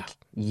 Yeah. Like,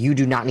 you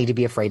do not need to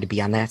be afraid to be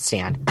on that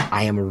stand.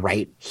 I am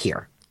right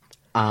here.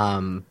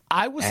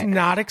 I was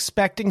not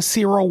expecting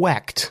Cyril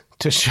Wecht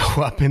to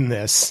show up in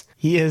this.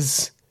 He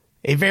is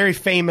a very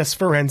famous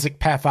forensic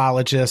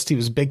pathologist. He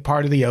was a big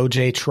part of the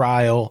OJ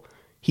trial.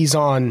 He's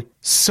on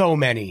so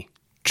many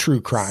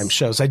true crime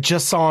shows. I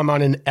just saw him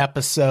on an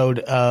episode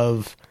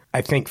of,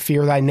 I think,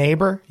 Fear Thy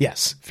Neighbor.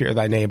 Yes, Fear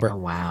Thy Neighbor. Oh,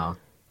 wow.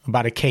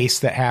 About a case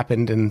that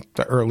happened in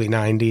the early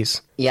 90s.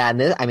 Yeah, and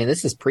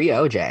this is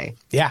pre-OJ.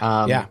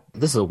 Yeah.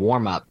 This is a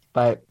warm-up.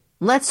 But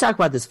let's talk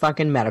about this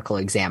fucking medical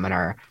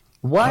examiner.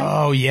 What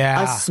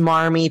a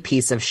smarmy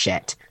piece of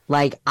shit.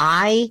 Like,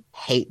 I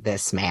hate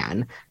this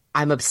man.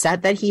 I'm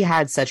upset that he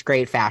had such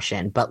great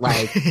fashion, but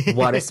like,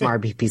 what a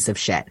smart piece of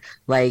shit.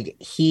 Like,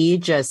 he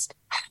just,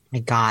 oh my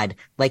God,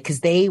 like, cause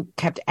they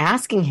kept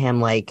asking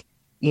him like,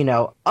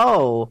 what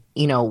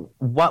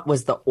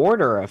was the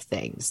order of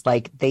things?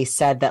 Like, they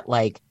said that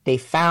like they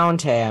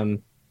found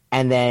him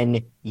and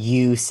then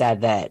you said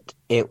that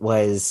it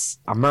was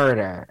a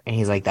murder. And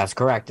he's like, that's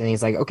correct. And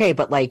he's like, okay,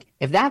 but like,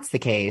 if that's the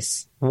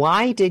case,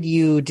 why did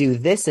you do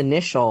this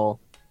initial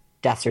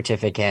death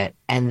certificate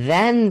and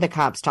then the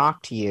cops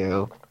talked to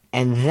you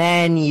and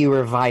then you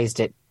revised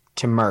it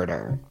to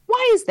murder?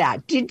 Why is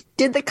that? Did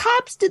the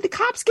cops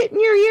get in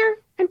your ear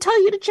and tell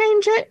you to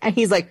change it? And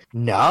he's like,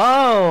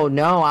 no,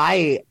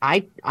 I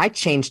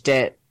changed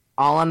it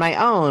all on my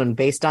own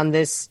based on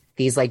these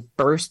like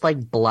burst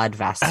like blood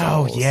vessels.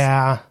 Oh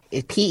yeah.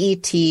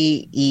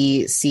 PETECHIAE.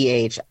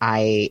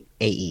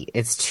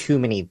 It's too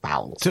many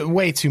vowels.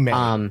 Way too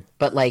many.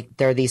 But like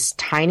there are these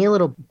tiny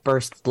little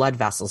burst blood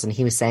vessels, and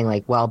he was saying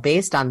like, well,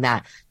 based on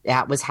that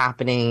was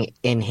happening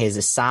in his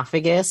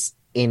esophagus,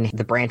 in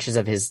the branches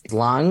of his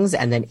lungs,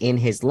 and then in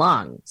his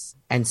lungs.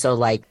 And so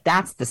like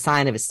that's the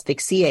sign of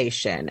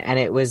asphyxiation. And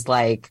it was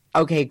like,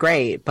 okay,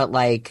 great, but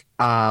like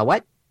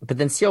what? But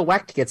then Cyril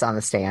Wecht gets on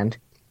the stand.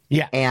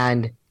 Yeah.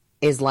 And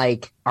is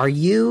like, are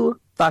you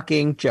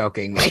fucking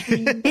joking me?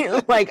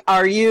 Like,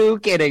 are you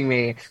kidding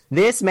me?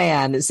 This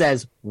man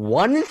says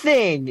one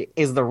thing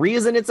is the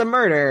reason it's a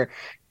murder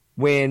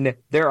when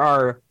there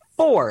are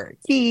 4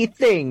 key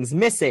things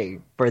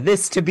missing for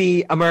this to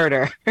be a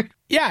murder.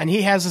 Yeah, and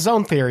he has his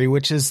own theory,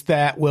 which is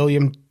that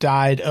William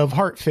died of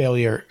heart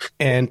failure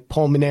and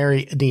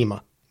pulmonary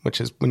edema,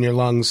 which is when your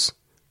lungs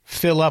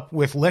fill up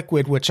with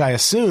liquid, which I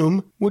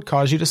assume would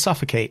cause you to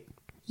suffocate.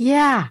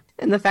 Yeah,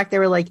 and the fact they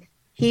were like,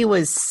 he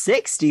was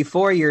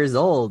 64 years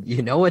old.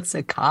 You know what's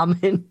a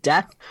common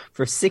death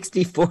for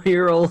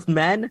 64-year-old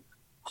men?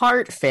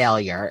 Heart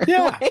failure.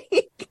 Yeah.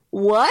 Like,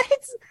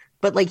 what?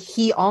 But like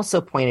he also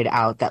pointed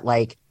out that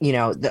like, you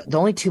know, the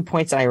only 2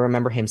 points that I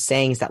remember him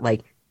saying is that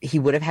like he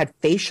would have had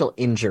facial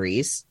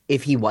injuries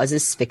if he was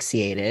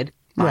asphyxiated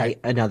by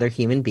another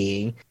human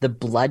being. The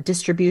blood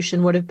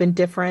distribution would have been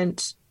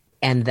different,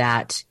 and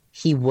that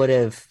he would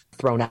have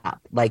thrown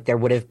up. Like there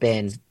would have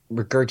been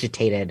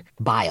regurgitated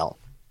bile,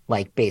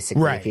 like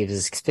basically if he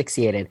was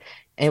asphyxiated.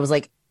 And it was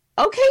like,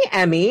 okay,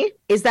 Emmy,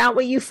 is that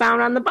what you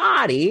found on the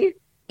body?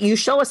 You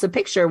show us a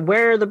picture.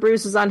 Where are the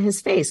bruises on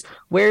his face?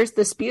 Where's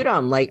the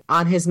sputum, like,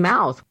 on his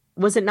mouth?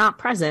 Was it not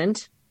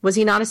present? Was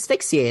he not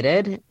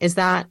asphyxiated? Is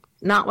that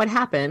not what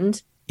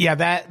happened? Yeah,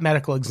 that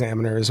medical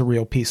examiner is a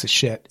real piece of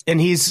shit.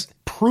 And he's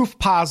proof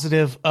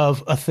positive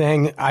of a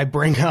thing I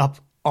bring up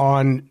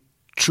on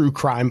true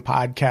crime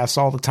podcasts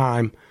all the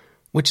time,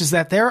 which is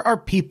that there are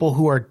people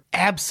who are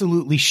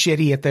absolutely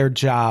shitty at their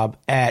job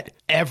at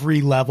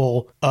every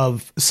level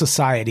of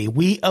society.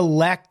 We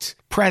elect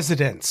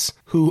presidents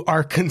who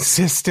are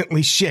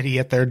consistently shitty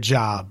at their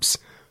jobs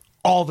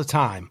all the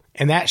time.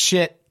 And that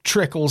shit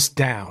trickles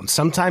down.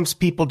 Sometimes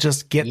people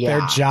just get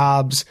their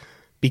jobs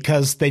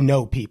because they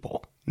know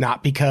people,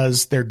 not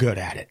because they're good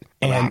at it.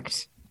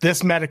 And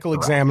this medical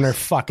examiner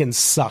fucking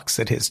sucks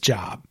at his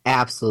job.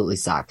 Absolutely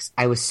sucks.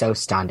 I was so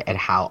stunned at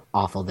how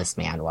awful this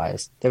man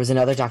was. There was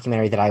another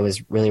documentary that I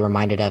was really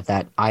reminded of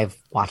that I've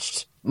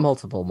watched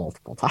multiple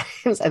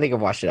times. I think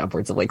I've watched it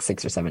upwards of like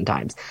 6 or 7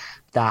 times.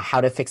 The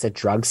How to Fix a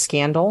Drug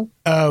Scandal.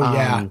 Oh,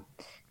 yeah.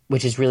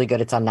 Which is really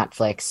good. It's on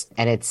Netflix.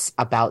 And it's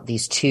about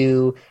these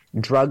 2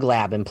 drug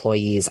lab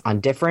employees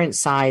on different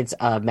sides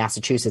of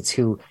Massachusetts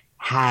who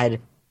had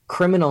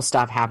criminal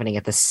stuff happening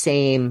at the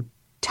same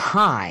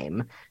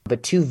time,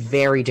 but 2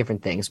 very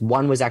different things.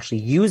 One was actually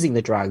using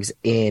the drugs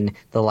in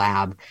the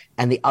lab,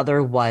 and the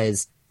other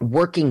was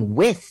working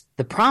with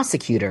the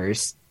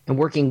prosecutors and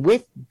working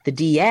with the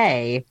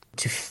DA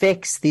to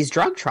fix these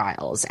drug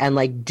trials and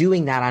like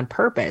doing that on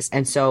purpose.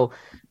 And so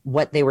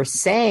what they were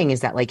saying is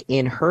that like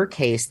in her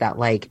case that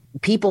like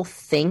people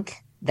think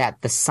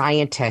that the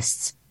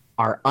scientists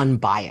are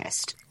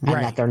unbiased and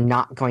that they're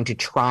not going to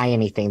try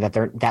anything,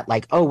 that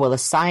like, oh, well, the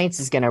science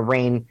is going to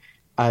reign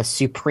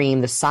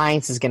supreme. The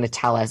science is going to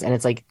tell us. And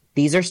it's like,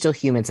 these are still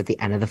humans at the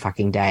end of the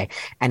fucking day.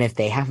 And if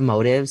they have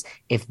motives,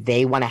 if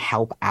they want to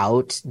help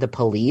out the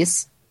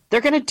police,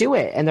 they're going to do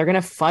it and they're going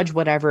to fudge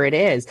whatever it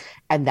is.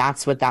 And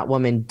that's what that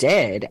woman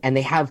did. And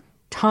they have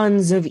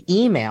tons of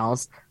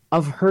emails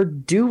of her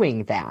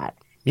doing that.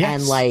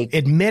 Yes, and like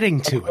admitting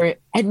to it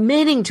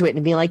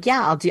and being like,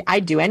 yeah,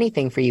 I'd do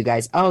anything for you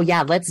guys. Oh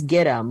yeah, let's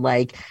get him.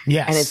 Like,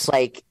 yes. And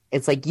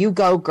it's like, you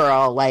go,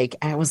 girl. Like,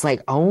 and I was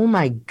like, oh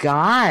my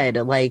God.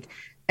 Like,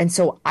 and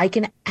so I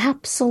can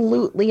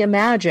absolutely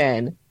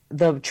imagine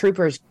the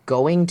troopers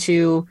going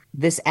to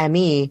this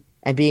ME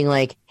and being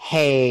like,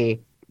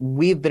 hey,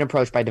 we've been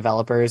approached by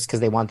developers because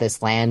they want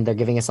this land. They're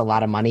giving us a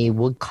lot of money.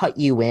 We'll cut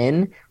you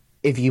in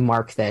if you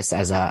mark this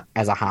as a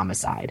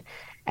homicide.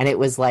 And it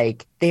was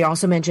like, they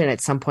also mentioned at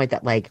some point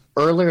that like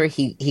earlier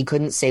he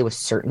couldn't say with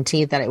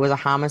certainty that it was a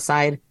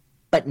homicide,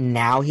 but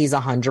now he's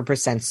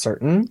 100%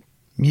 certain.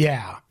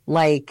 Yeah.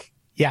 Like,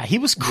 yeah, he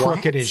was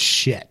crooked as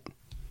shit.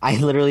 I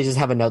literally just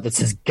have a note that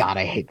says, God,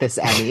 I hate this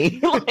Emmy.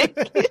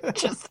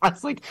 I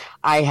was like,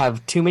 I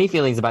have too many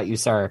feelings about you,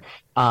 sir.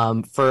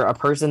 For a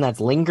person that's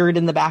lingered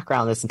in the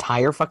background this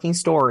entire fucking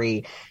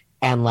story.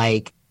 And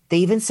like, they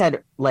even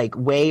said like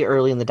way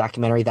early in the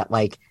documentary that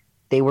like,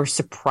 they were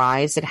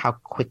surprised at how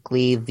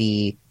quickly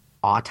the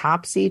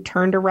autopsy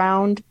turned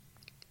around,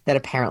 that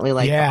apparently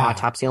like the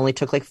autopsy only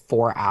took like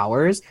 4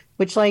 hours,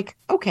 which like,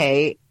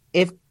 okay,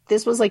 if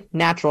this was like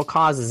natural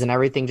causes and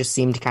everything just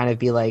seemed to kind of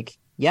be like,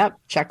 yep,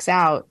 checks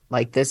out,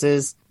 like this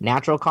is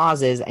natural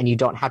causes, and you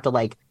don't have to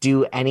like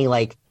do any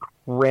like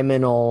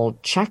criminal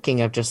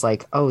checking of just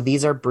like, oh,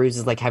 these are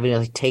bruises, like having to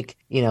like take,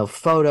 you know,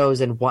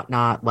 photos and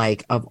whatnot,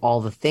 like of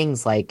all the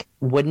things, like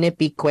wouldn't it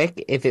be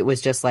quick if it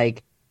was just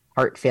like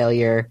heart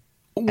failure?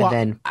 Well,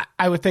 and then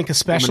I would think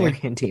especially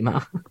pulmonary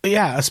edema.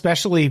 Yeah,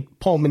 especially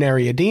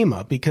pulmonary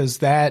edema, because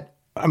that,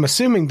 I'm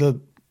assuming the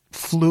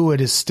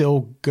fluid is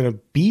still going to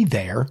be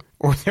there,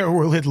 or there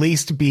will at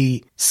least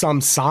be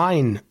some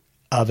sign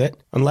of it,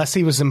 unless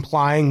he was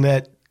implying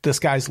that this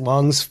guy's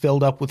lungs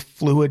filled up with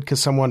fluid because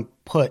someone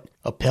put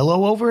a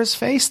pillow over his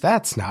face.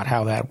 That's not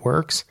how that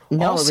works.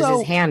 No, also, it was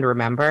his hand,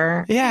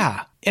 remember?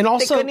 Yeah. And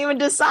also, they couldn't even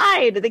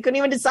decide. They couldn't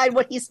even decide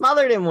what he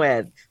smothered him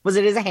with. Was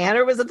it his hand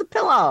or was it the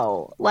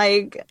pillow?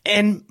 Like,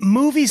 and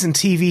movies and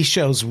TV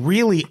shows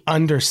really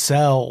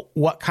undersell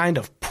what kind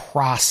of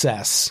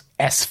process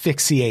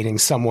asphyxiating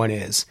someone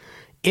is.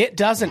 It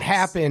doesn't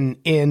happen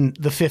in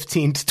the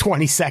 15 to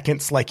 20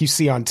 seconds like you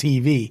see on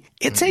TV.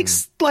 It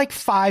takes like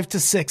 5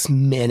 to 6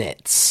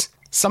 minutes,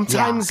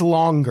 sometimes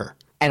longer.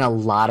 And a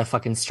lot of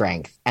fucking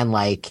strength. And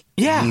like,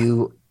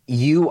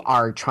 you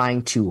are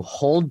trying to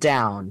hold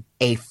down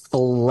a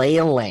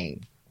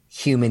flailing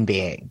human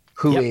being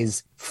who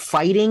is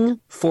fighting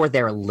for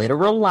their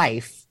literal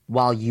life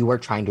while you are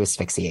trying to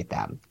asphyxiate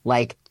them.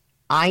 Like,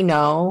 I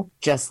know,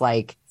 just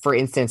like, for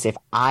instance, if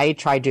I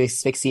tried to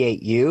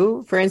asphyxiate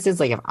you, for instance,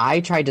 like if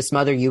I tried to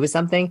smother you with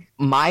something,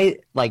 my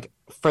like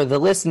for the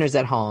listeners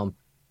at home,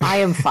 I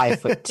am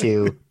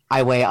 5'2".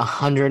 I weigh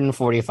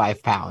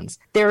 145 pounds.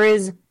 There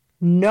is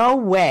no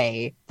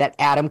way that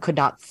Adam could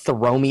not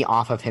throw me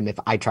off of him if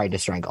I tried to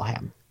strangle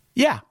him.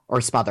 Yeah.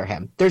 Or smother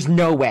him. There's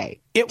no way.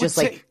 It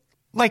would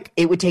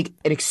it would take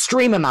an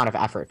extreme amount of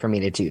effort for me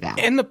to do that.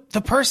 And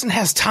the person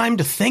has time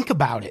to think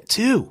about it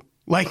too.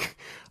 Like,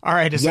 all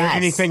right, is there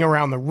anything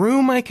around the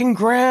room I can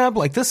grab?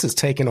 Like, this is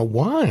taking a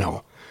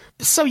while.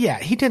 So yeah,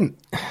 he didn't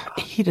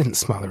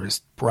smother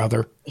his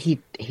brother. He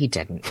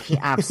didn't. He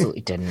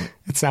absolutely didn't.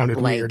 It sounded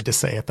weird to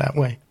say it that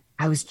way.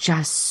 I was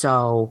just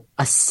so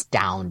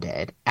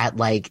astounded at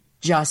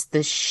just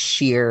the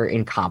sheer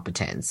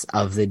incompetence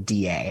of the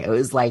DA. It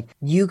was like,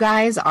 you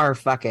guys are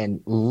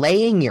fucking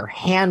laying your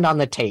hand on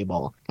the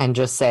table and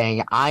just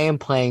saying, I am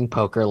playing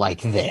poker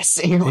like this.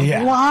 And you're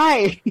like,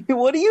 why?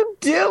 What are you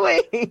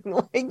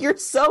doing? You're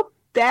so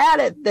bad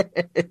at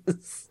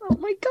this. Oh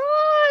my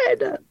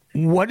God.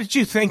 What did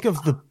you think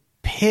of the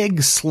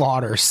pig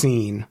slaughter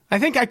scene? I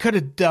think I could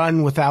have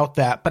done without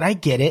that, but I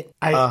get it.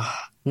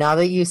 Now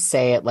that you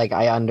say it,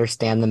 I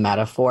understand the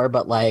metaphor,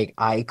 but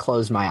I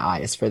closed my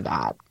eyes for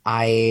that.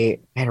 I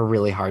had a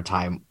really hard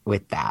time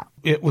with that.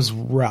 It was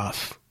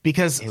rough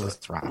because it was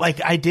rough.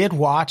 I did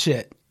watch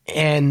it,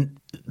 and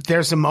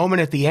there's a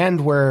moment at the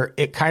end where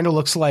it kind of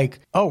looks like,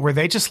 oh, were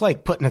they just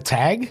putting a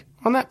tag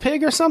on that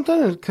pig or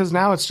something? Because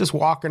now it's just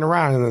walking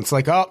around, and it's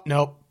like, oh,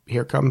 nope,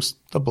 here comes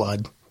the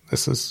blood.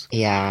 This is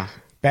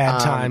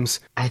bad times.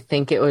 I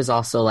think it was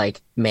also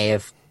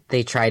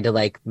they tried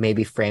to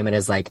maybe frame it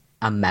as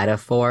a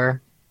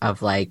metaphor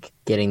of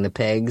getting the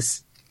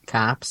pigs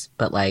cops,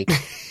 but I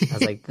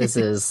was like, this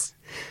is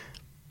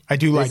I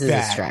do like this is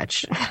that. a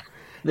stretch.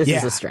 This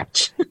is a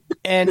stretch.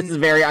 And this is a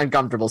very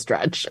uncomfortable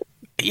stretch.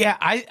 Yeah,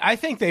 I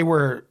think they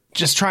were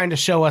just trying to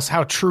show us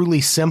how truly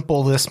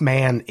simple this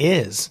man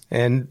is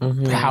and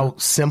how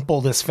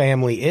simple this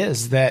family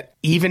is, that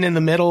even in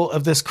the middle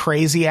of this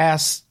crazy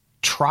ass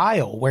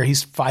trial where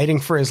he's fighting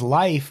for his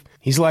life,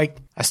 he's like,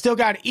 I still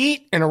got to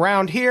eat, and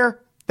around here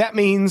that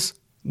means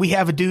we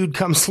have a dude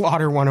come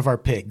slaughter one of our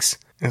pigs.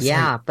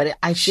 But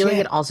I feel like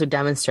it also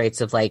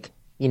demonstrates of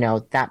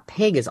that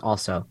pig is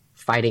also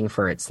fighting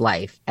for its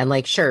life.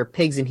 And sure,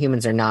 pigs and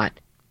humans are not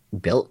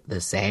built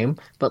the same,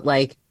 but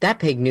that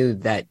pig knew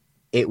that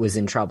it was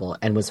in trouble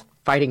and was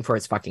fighting for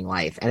its fucking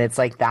life. And it's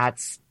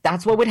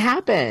that's what would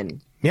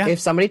happen. Yeah. If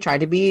somebody tried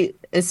to be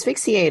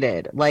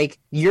asphyxiated,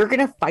 you're going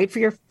to fight for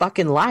your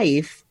fucking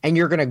life, and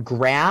you're going to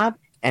grab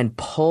and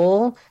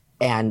pull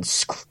and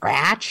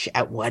scratch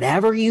at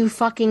whatever you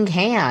fucking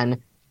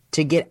can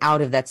to get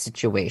out of that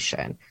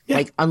situation.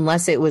 Yeah.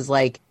 Unless it was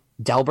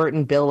Delbert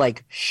and Bill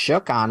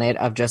shook on it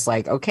of just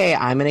okay,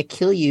 I'm going to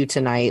kill you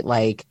tonight.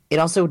 It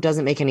also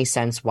doesn't make any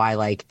sense why,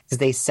 because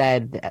they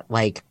said that,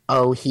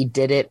 oh, he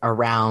did it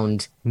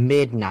around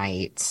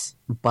midnight,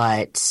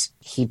 but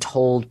he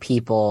told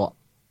people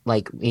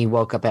he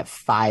woke up at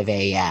 5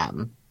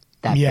 a.m.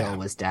 that Bill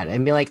was dead,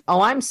 and be like,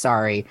 oh, I'm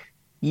sorry.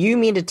 You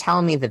mean to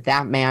tell me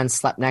that man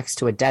slept next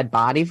to a dead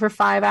body for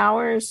 5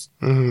 hours?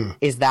 Mm-hmm.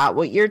 Is that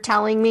what you're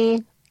telling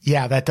me?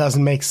 Yeah, that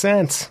doesn't make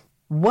sense.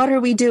 What are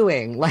we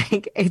doing?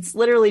 It's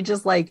literally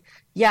just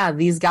yeah,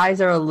 these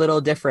guys are a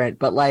little different,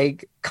 but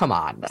come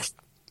on.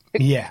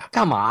 Yeah.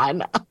 Come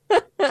on.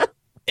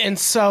 And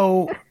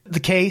so the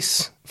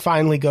case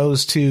finally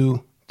goes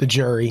to the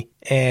jury,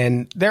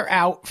 and they're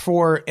out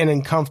for an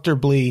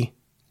uncomfortably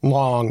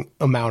long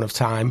amount of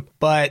time,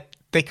 but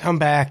they come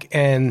back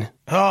and,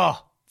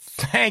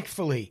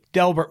 thankfully,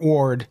 Delbert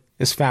Ward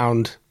is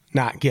found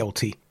not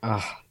guilty.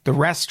 The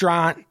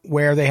restaurant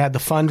where they had the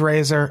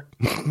fundraiser,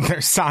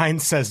 their sign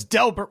says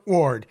Delbert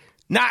Ward,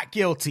 not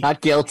guilty.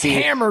 Not guilty.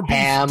 Ham or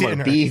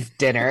beef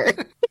dinner.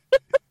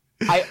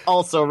 I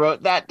also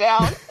wrote that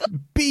down.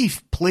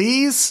 Beef,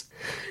 please.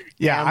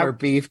 Yeah, Ham or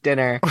beef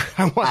dinner.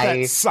 I want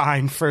that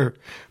sign for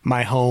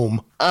my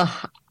home.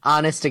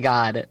 Honest to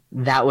God,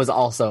 that was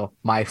also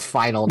my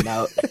final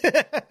note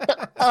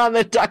on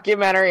the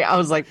documentary. I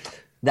was like,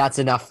 that's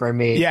enough for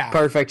me. Yeah.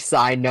 Perfect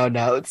sign, no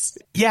notes.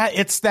 Yeah,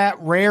 it's that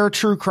rare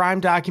true crime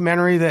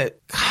documentary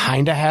that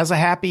kind of has a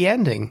happy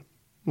ending.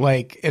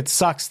 It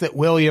sucks that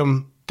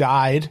William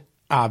died,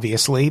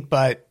 obviously,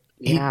 but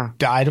he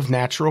died of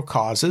natural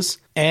causes,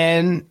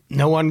 and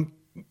no one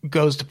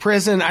goes to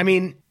prison. I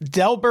mean,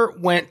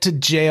 Delbert went to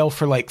jail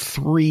for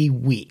 3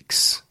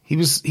 weeks. He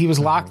was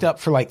locked up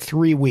for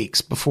 3 weeks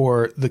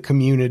before the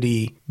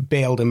community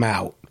bailed him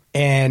out.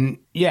 And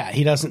yeah,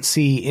 he doesn't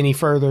see any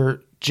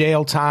further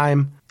jail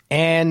time.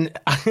 And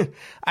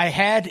I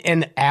had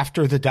an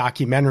after the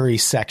documentary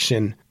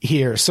section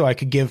here so I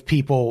could give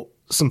people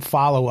some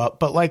follow up.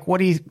 But what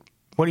do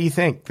you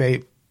think?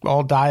 They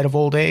all died of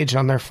old age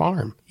on their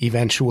farm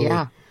eventually.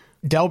 Yeah.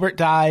 Delbert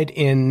died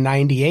in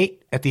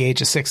 98 at the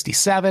age of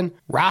 67.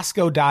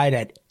 Roscoe died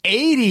at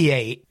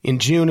 88 in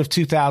June of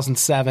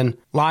 2007.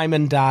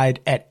 Lyman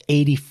died at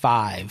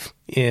 85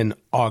 in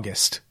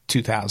August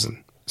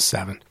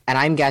 2007. And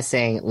I'm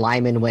guessing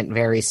Lyman went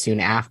very soon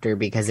after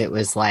because it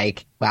was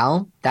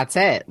well, that's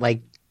it.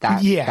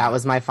 That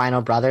was my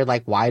final brother.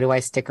 Why do I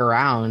stick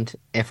around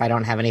if I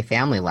don't have any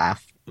family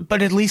left?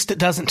 But at least it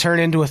doesn't turn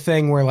into a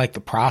thing where like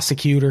the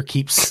prosecutor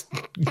keeps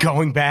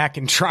going back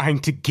and trying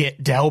to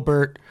get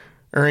Delbert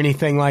or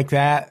anything like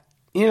that.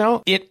 You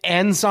know, it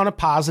ends on a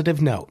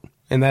positive note,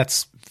 and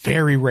that's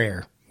very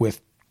rare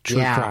with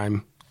true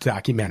crime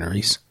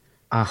documentaries.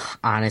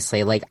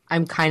 Honestly, like,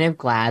 I'm kind of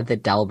glad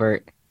that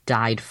Delbert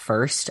died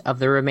first of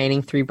the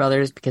remaining three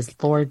brothers, because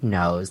Lord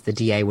knows the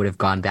DA would have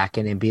gone back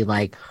in and be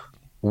like,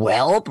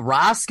 well,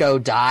 Roscoe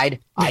died.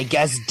 I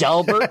guess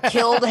Delbert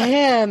killed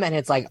him. And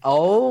it's like,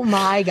 oh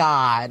my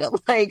God.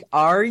 Like,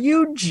 are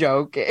you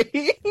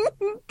joking?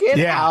 Get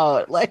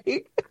out.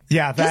 Like,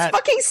 just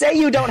fucking say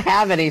you don't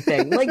have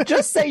anything. Like,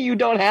 just say you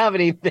don't have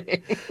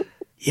anything.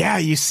 Yeah,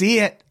 you see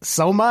it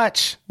so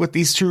much with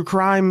these true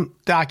crime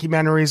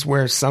documentaries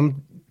where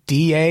some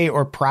DA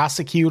or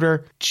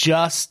prosecutor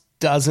just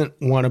doesn't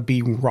want to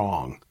be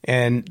wrong.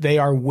 And they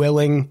are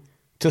willing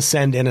to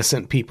send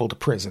innocent people to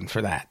prison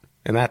for that.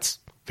 And that's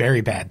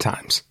very bad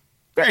times.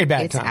 Very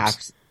bad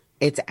times.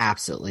 It's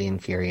absolutely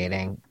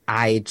infuriating.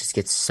 I just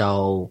get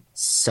so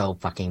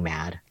fucking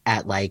mad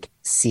at, like,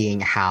 seeing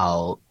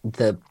how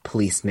the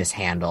police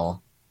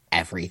mishandle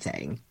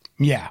everything.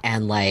 Yeah.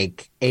 And,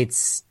 like,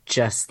 it's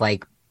just,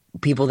 like,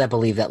 people that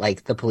believe that,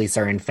 like, the police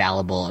are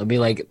infallible. I'd be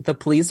like, the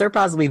police are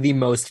possibly the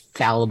most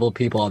fallible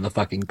people on the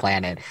fucking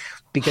planet.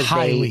 Because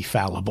highly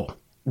fallible.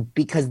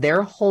 Because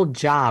their whole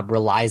job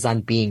relies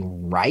on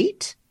being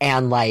right.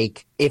 And,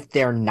 like, if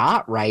they're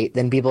not right,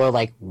 then people are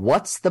like,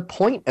 what's the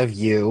point of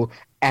you?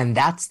 And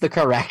that's the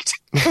correct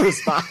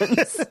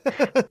response.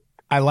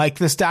 I like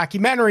this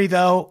documentary,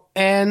 though,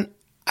 and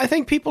I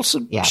think people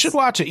should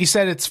watch it. You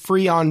said it's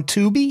free on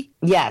Tubi?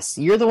 Yes,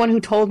 you're the one who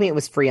told me it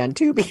was free on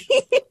Tubi.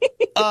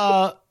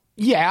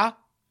 Yeah.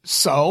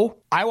 So,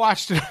 I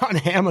watched it on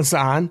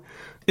Amazon.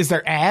 Is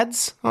there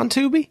ads on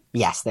Tubi?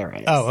 Yes, there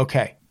is. Oh,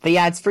 okay. But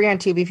yeah, it's free on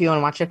Tubi if you want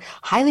to watch it.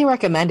 Highly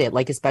recommend it.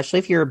 Like, especially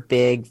if you're a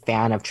big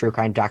fan of true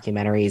crime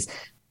documentaries,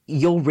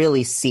 you'll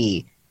really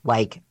see,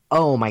 like,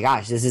 oh my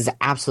gosh, this is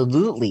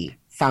absolutely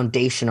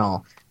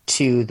foundational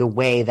to the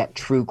way that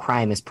true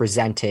crime is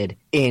presented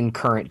in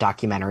current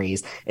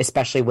documentaries,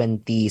 especially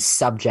when the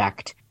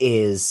subject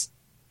is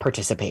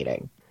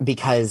participating.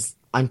 Because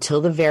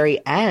until the very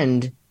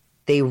end,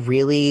 they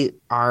really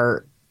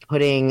are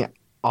putting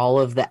all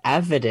of the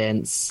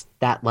evidence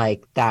that,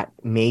 like, that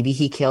maybe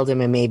he killed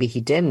him and maybe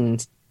he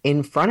didn't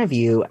in front of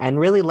you and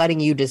really letting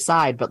you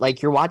decide. But,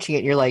 like, you're watching it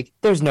and you're like,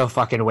 there's no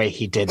fucking way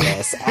he did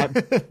this.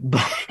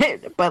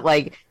 but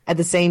like, at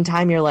the same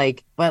time, you're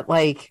like, but,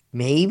 like,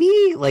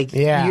 maybe? Like,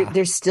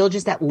 there's still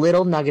just that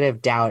little nugget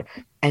of doubt.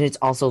 And it's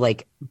also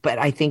like, but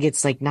I think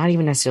it's, like, not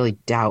even necessarily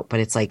doubt, but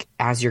it's like,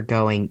 as you're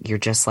going, you're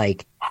just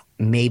like,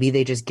 maybe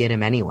they just get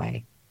him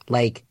anyway.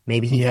 Like,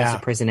 maybe he goes to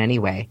prison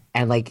anyway.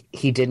 And, like,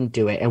 he didn't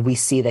do it. And we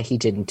see that he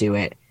didn't do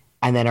it.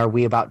 And then are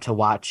we about to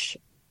watch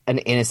an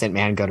innocent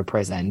man go to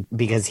prison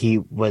because he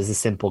was a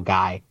simple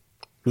guy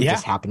who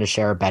just happened to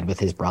share a bed with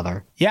his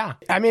brother? Yeah.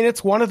 I mean,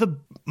 it's one of the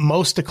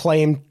most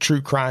acclaimed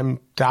true crime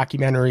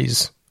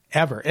documentaries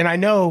ever. And I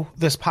know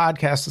this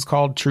podcast is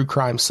called True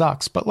Crime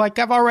Sucks, but like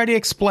I've already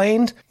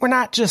explained, we're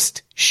not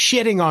just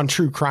shitting on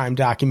true crime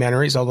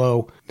documentaries,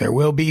 although there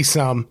will be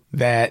some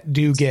that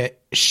do get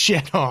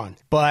shit on.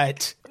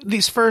 But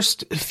these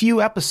first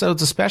few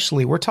episodes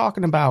especially, we're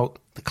talking about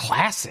the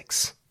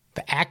classics.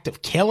 The Act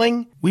of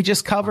Killing we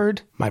just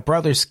covered, My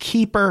Brother's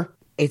Keeper.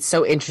 It's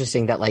so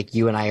interesting that, like,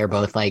 you and I are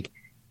both, like,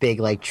 big,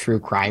 like,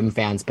 true crime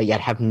fans, but yet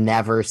have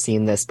never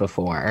seen this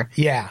before.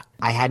 Yeah.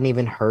 I hadn't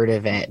even heard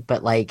of it,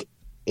 but, like,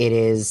 it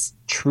is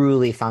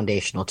truly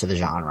foundational to the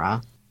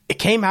genre. It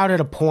came out at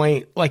a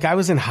point, like, I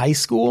was in high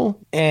school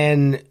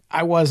and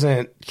I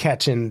wasn't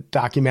catching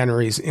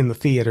documentaries in the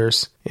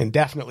theaters and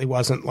definitely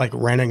wasn't, like,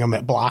 renting them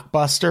at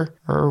Blockbuster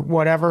or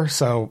whatever.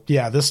 So,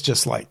 yeah, this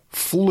just, like,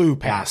 flew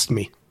past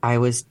me. I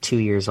was 2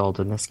 years old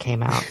when this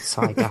came out,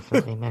 so I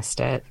definitely missed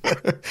it.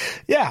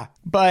 Yeah,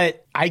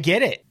 but I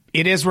get it.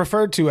 It is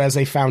referred to as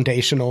a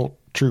foundational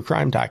true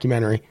crime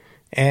documentary.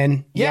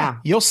 And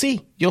you'll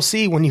see. You'll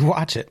see when you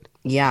watch it.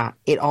 Yeah,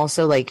 it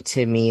also, like,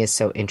 to me is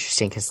so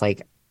interesting because,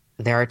 like,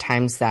 there are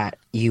times that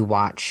you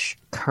watch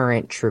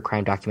current true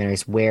crime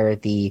documentaries where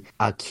the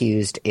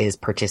accused is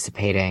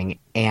participating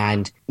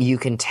and you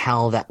can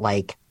tell that,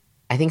 like,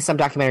 I think some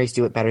documentaries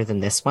do it better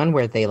than this one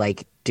where they,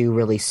 like, do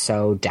really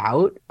sow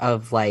doubt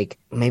of, like,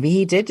 maybe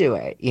he did do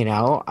it, you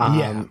know?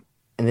 And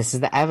this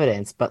is the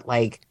evidence. But,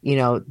 like, you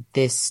know,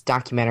 this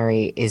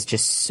documentary is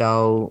just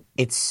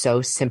it's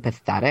so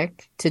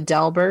sympathetic to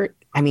Delbert.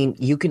 I mean,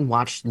 you can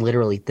watch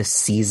literally the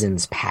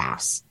seasons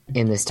pass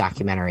in this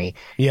documentary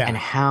and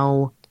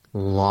how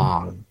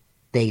long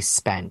they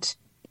spent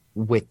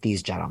with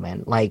these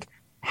gentlemen, like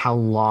how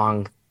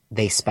long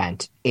they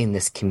spent in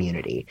this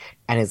community.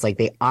 And it's like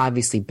they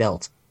obviously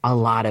built a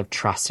lot of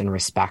trust and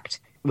respect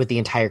with the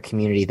entire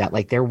community that,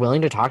 like, they're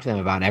willing to talk to them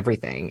about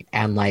everything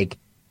and, like,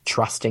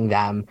 trusting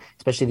them,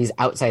 especially these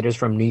outsiders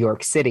from New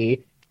York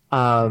City.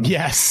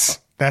 Yes,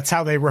 that's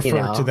how they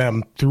refer to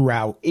them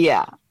throughout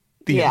the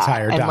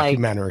entire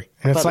documentary.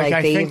 And it's like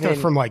I think they're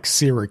from, like,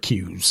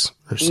 Syracuse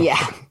or something.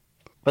 Yeah.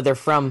 but they're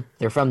from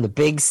the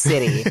big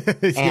city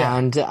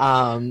and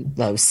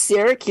no,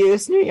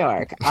 Syracuse, New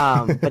York.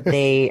 But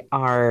they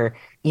are,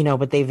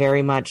 but they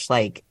very much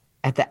like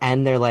at the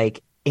end they're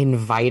like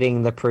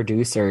inviting the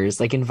producers,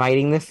 like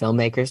inviting the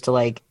filmmakers to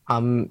like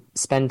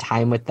spend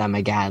time with them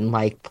again.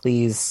 Like,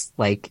 please,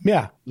 like,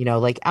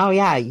 like, oh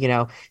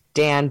yeah,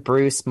 Dan,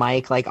 Bruce,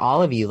 Mike, like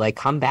all of you, like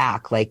come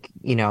back. Like,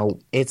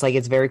 it's like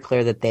it's very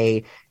clear that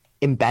they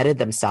embedded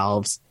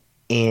themselves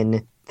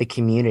in the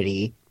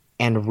community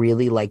and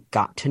really like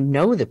got to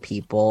know the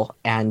people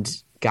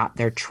and got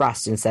their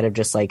trust instead of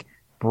just like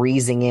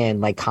breezing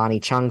in, like Connie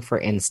Chung, for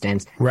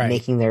instance,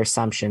 making their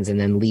assumptions and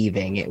then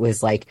leaving. It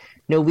was like,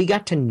 no, we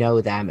got to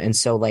know them. And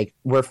so like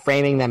we're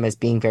framing them as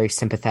being very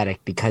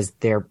sympathetic because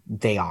they're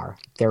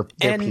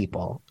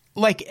people.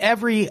 Like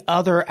every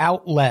other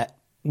outlet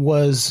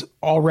was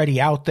already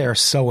out there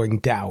sowing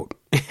doubt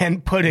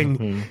and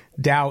putting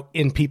doubt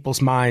in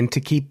people's mind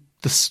to keep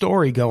the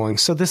story going.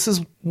 So this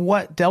is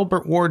what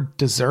Delbert Ward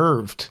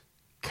deserved,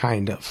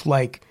 kind of.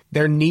 Like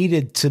there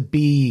needed to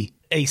be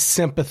a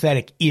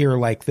sympathetic ear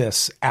like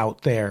this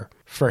out there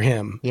for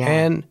him. Yeah.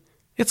 And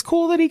it's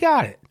cool that he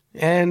got it.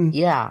 And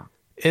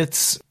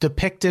it's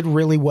depicted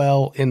really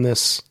well in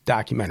this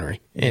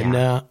documentary.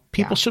 And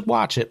people should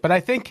watch it. But I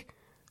think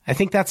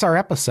that's our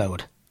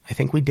episode. I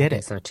think we did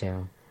it. So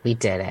too. We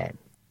did it.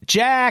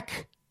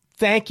 Jack,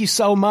 thank you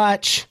so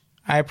much.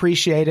 I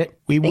appreciate it.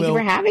 Thank you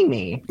for having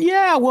me.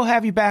 Yeah, we'll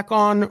have you back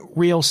on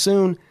real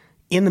soon.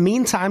 In the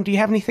meantime, do you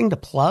have anything to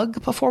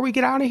plug before we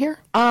get out of here?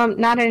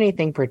 Not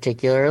anything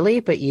particularly,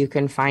 but you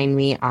can find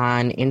me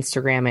on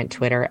Instagram and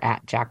Twitter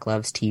at Jack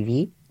Loves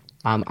TV.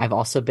 I've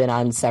also been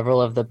on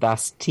several of the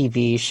best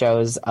TV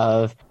shows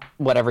of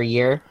whatever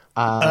year.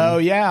 All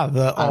the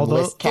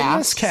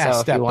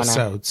Listcast so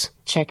episodes.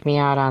 Check me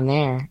out on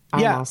there.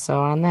 I'm also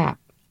on that.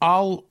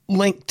 I'll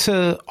link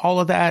to all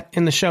of that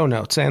in the show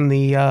notes and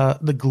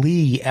the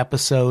Glee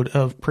episode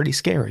of Pretty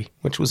Scary,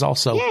 which was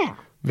also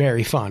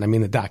very fun. I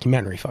mean, the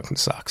documentary fucking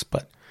sucks,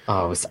 but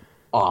it's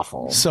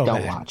awful. So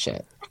don't watch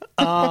it.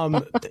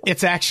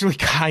 It's actually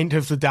kind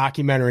of the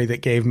documentary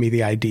that gave me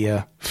the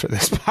idea for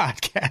this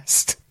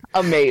podcast.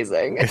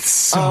 Amazing. It's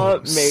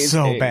so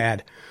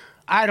bad.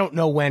 I don't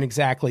know when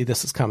exactly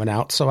this is coming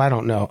out, so I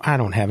don't know. I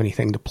don't have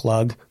anything to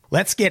plug.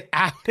 Let's get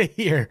out of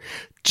here.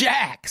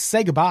 Jack,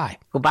 say goodbye.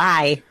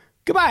 Goodbye.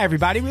 Goodbye,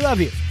 everybody. We love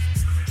you.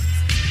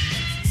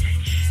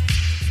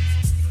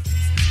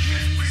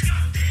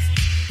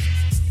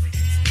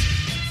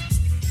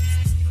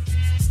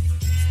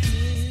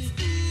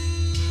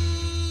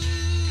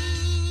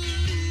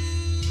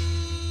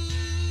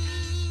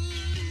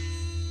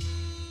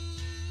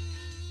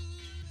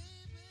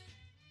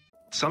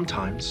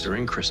 Sometimes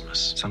during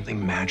Christmas,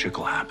 something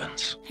magical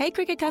happens. Hey,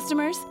 Cricket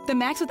customers. The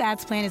Max with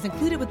Ads plan is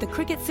included with the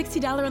Cricket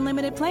 $60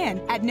 unlimited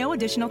plan at no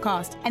additional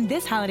cost. And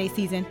this holiday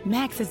season,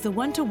 Max is the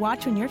one to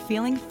watch when you're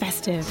feeling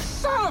festive.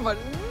 Son of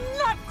a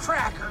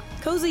nutcracker!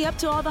 Cozy up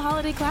to all the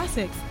holiday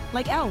classics,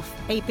 like Elf,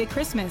 8-Bit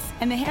Christmas,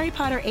 and the Harry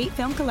Potter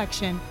 8-film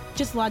collection.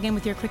 Just log in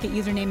with your Cricket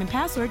username and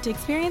password to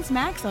experience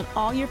Max on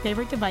all your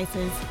favorite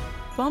devices.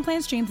 Phone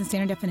plan streams and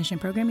standard definition.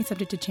 Programming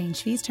subject to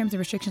change. Fees, terms, and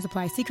restrictions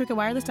apply. See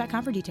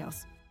cricketwireless.com for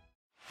details.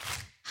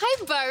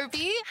 Hi,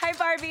 Barbie. Hi,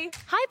 Barbie.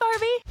 Hi,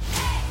 Barbie.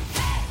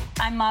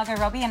 I'm Margot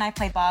Robbie, and I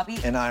play Barbie.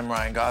 And I'm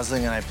Ryan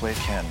Gosling, and I play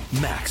Ken.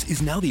 Max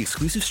is now the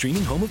exclusive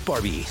streaming home of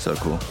Barbie. So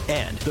cool.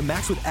 And the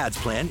Max with Ads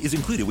plan is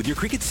included with your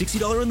Cricket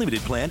 $60 unlimited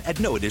plan at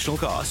no additional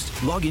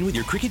cost. Log in with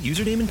your Cricket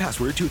username and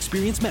password to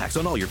experience Max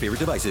on all your favorite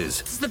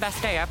devices. This is the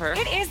best day ever.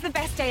 It is the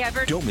best day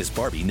ever. Don't miss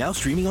Barbie, now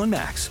streaming on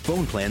Max.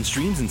 Phone plan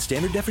streams in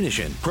standard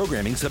definition.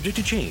 Programming subject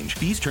to change.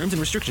 Fees, terms, and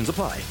restrictions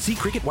apply. See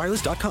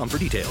cricketwireless.com for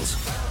details.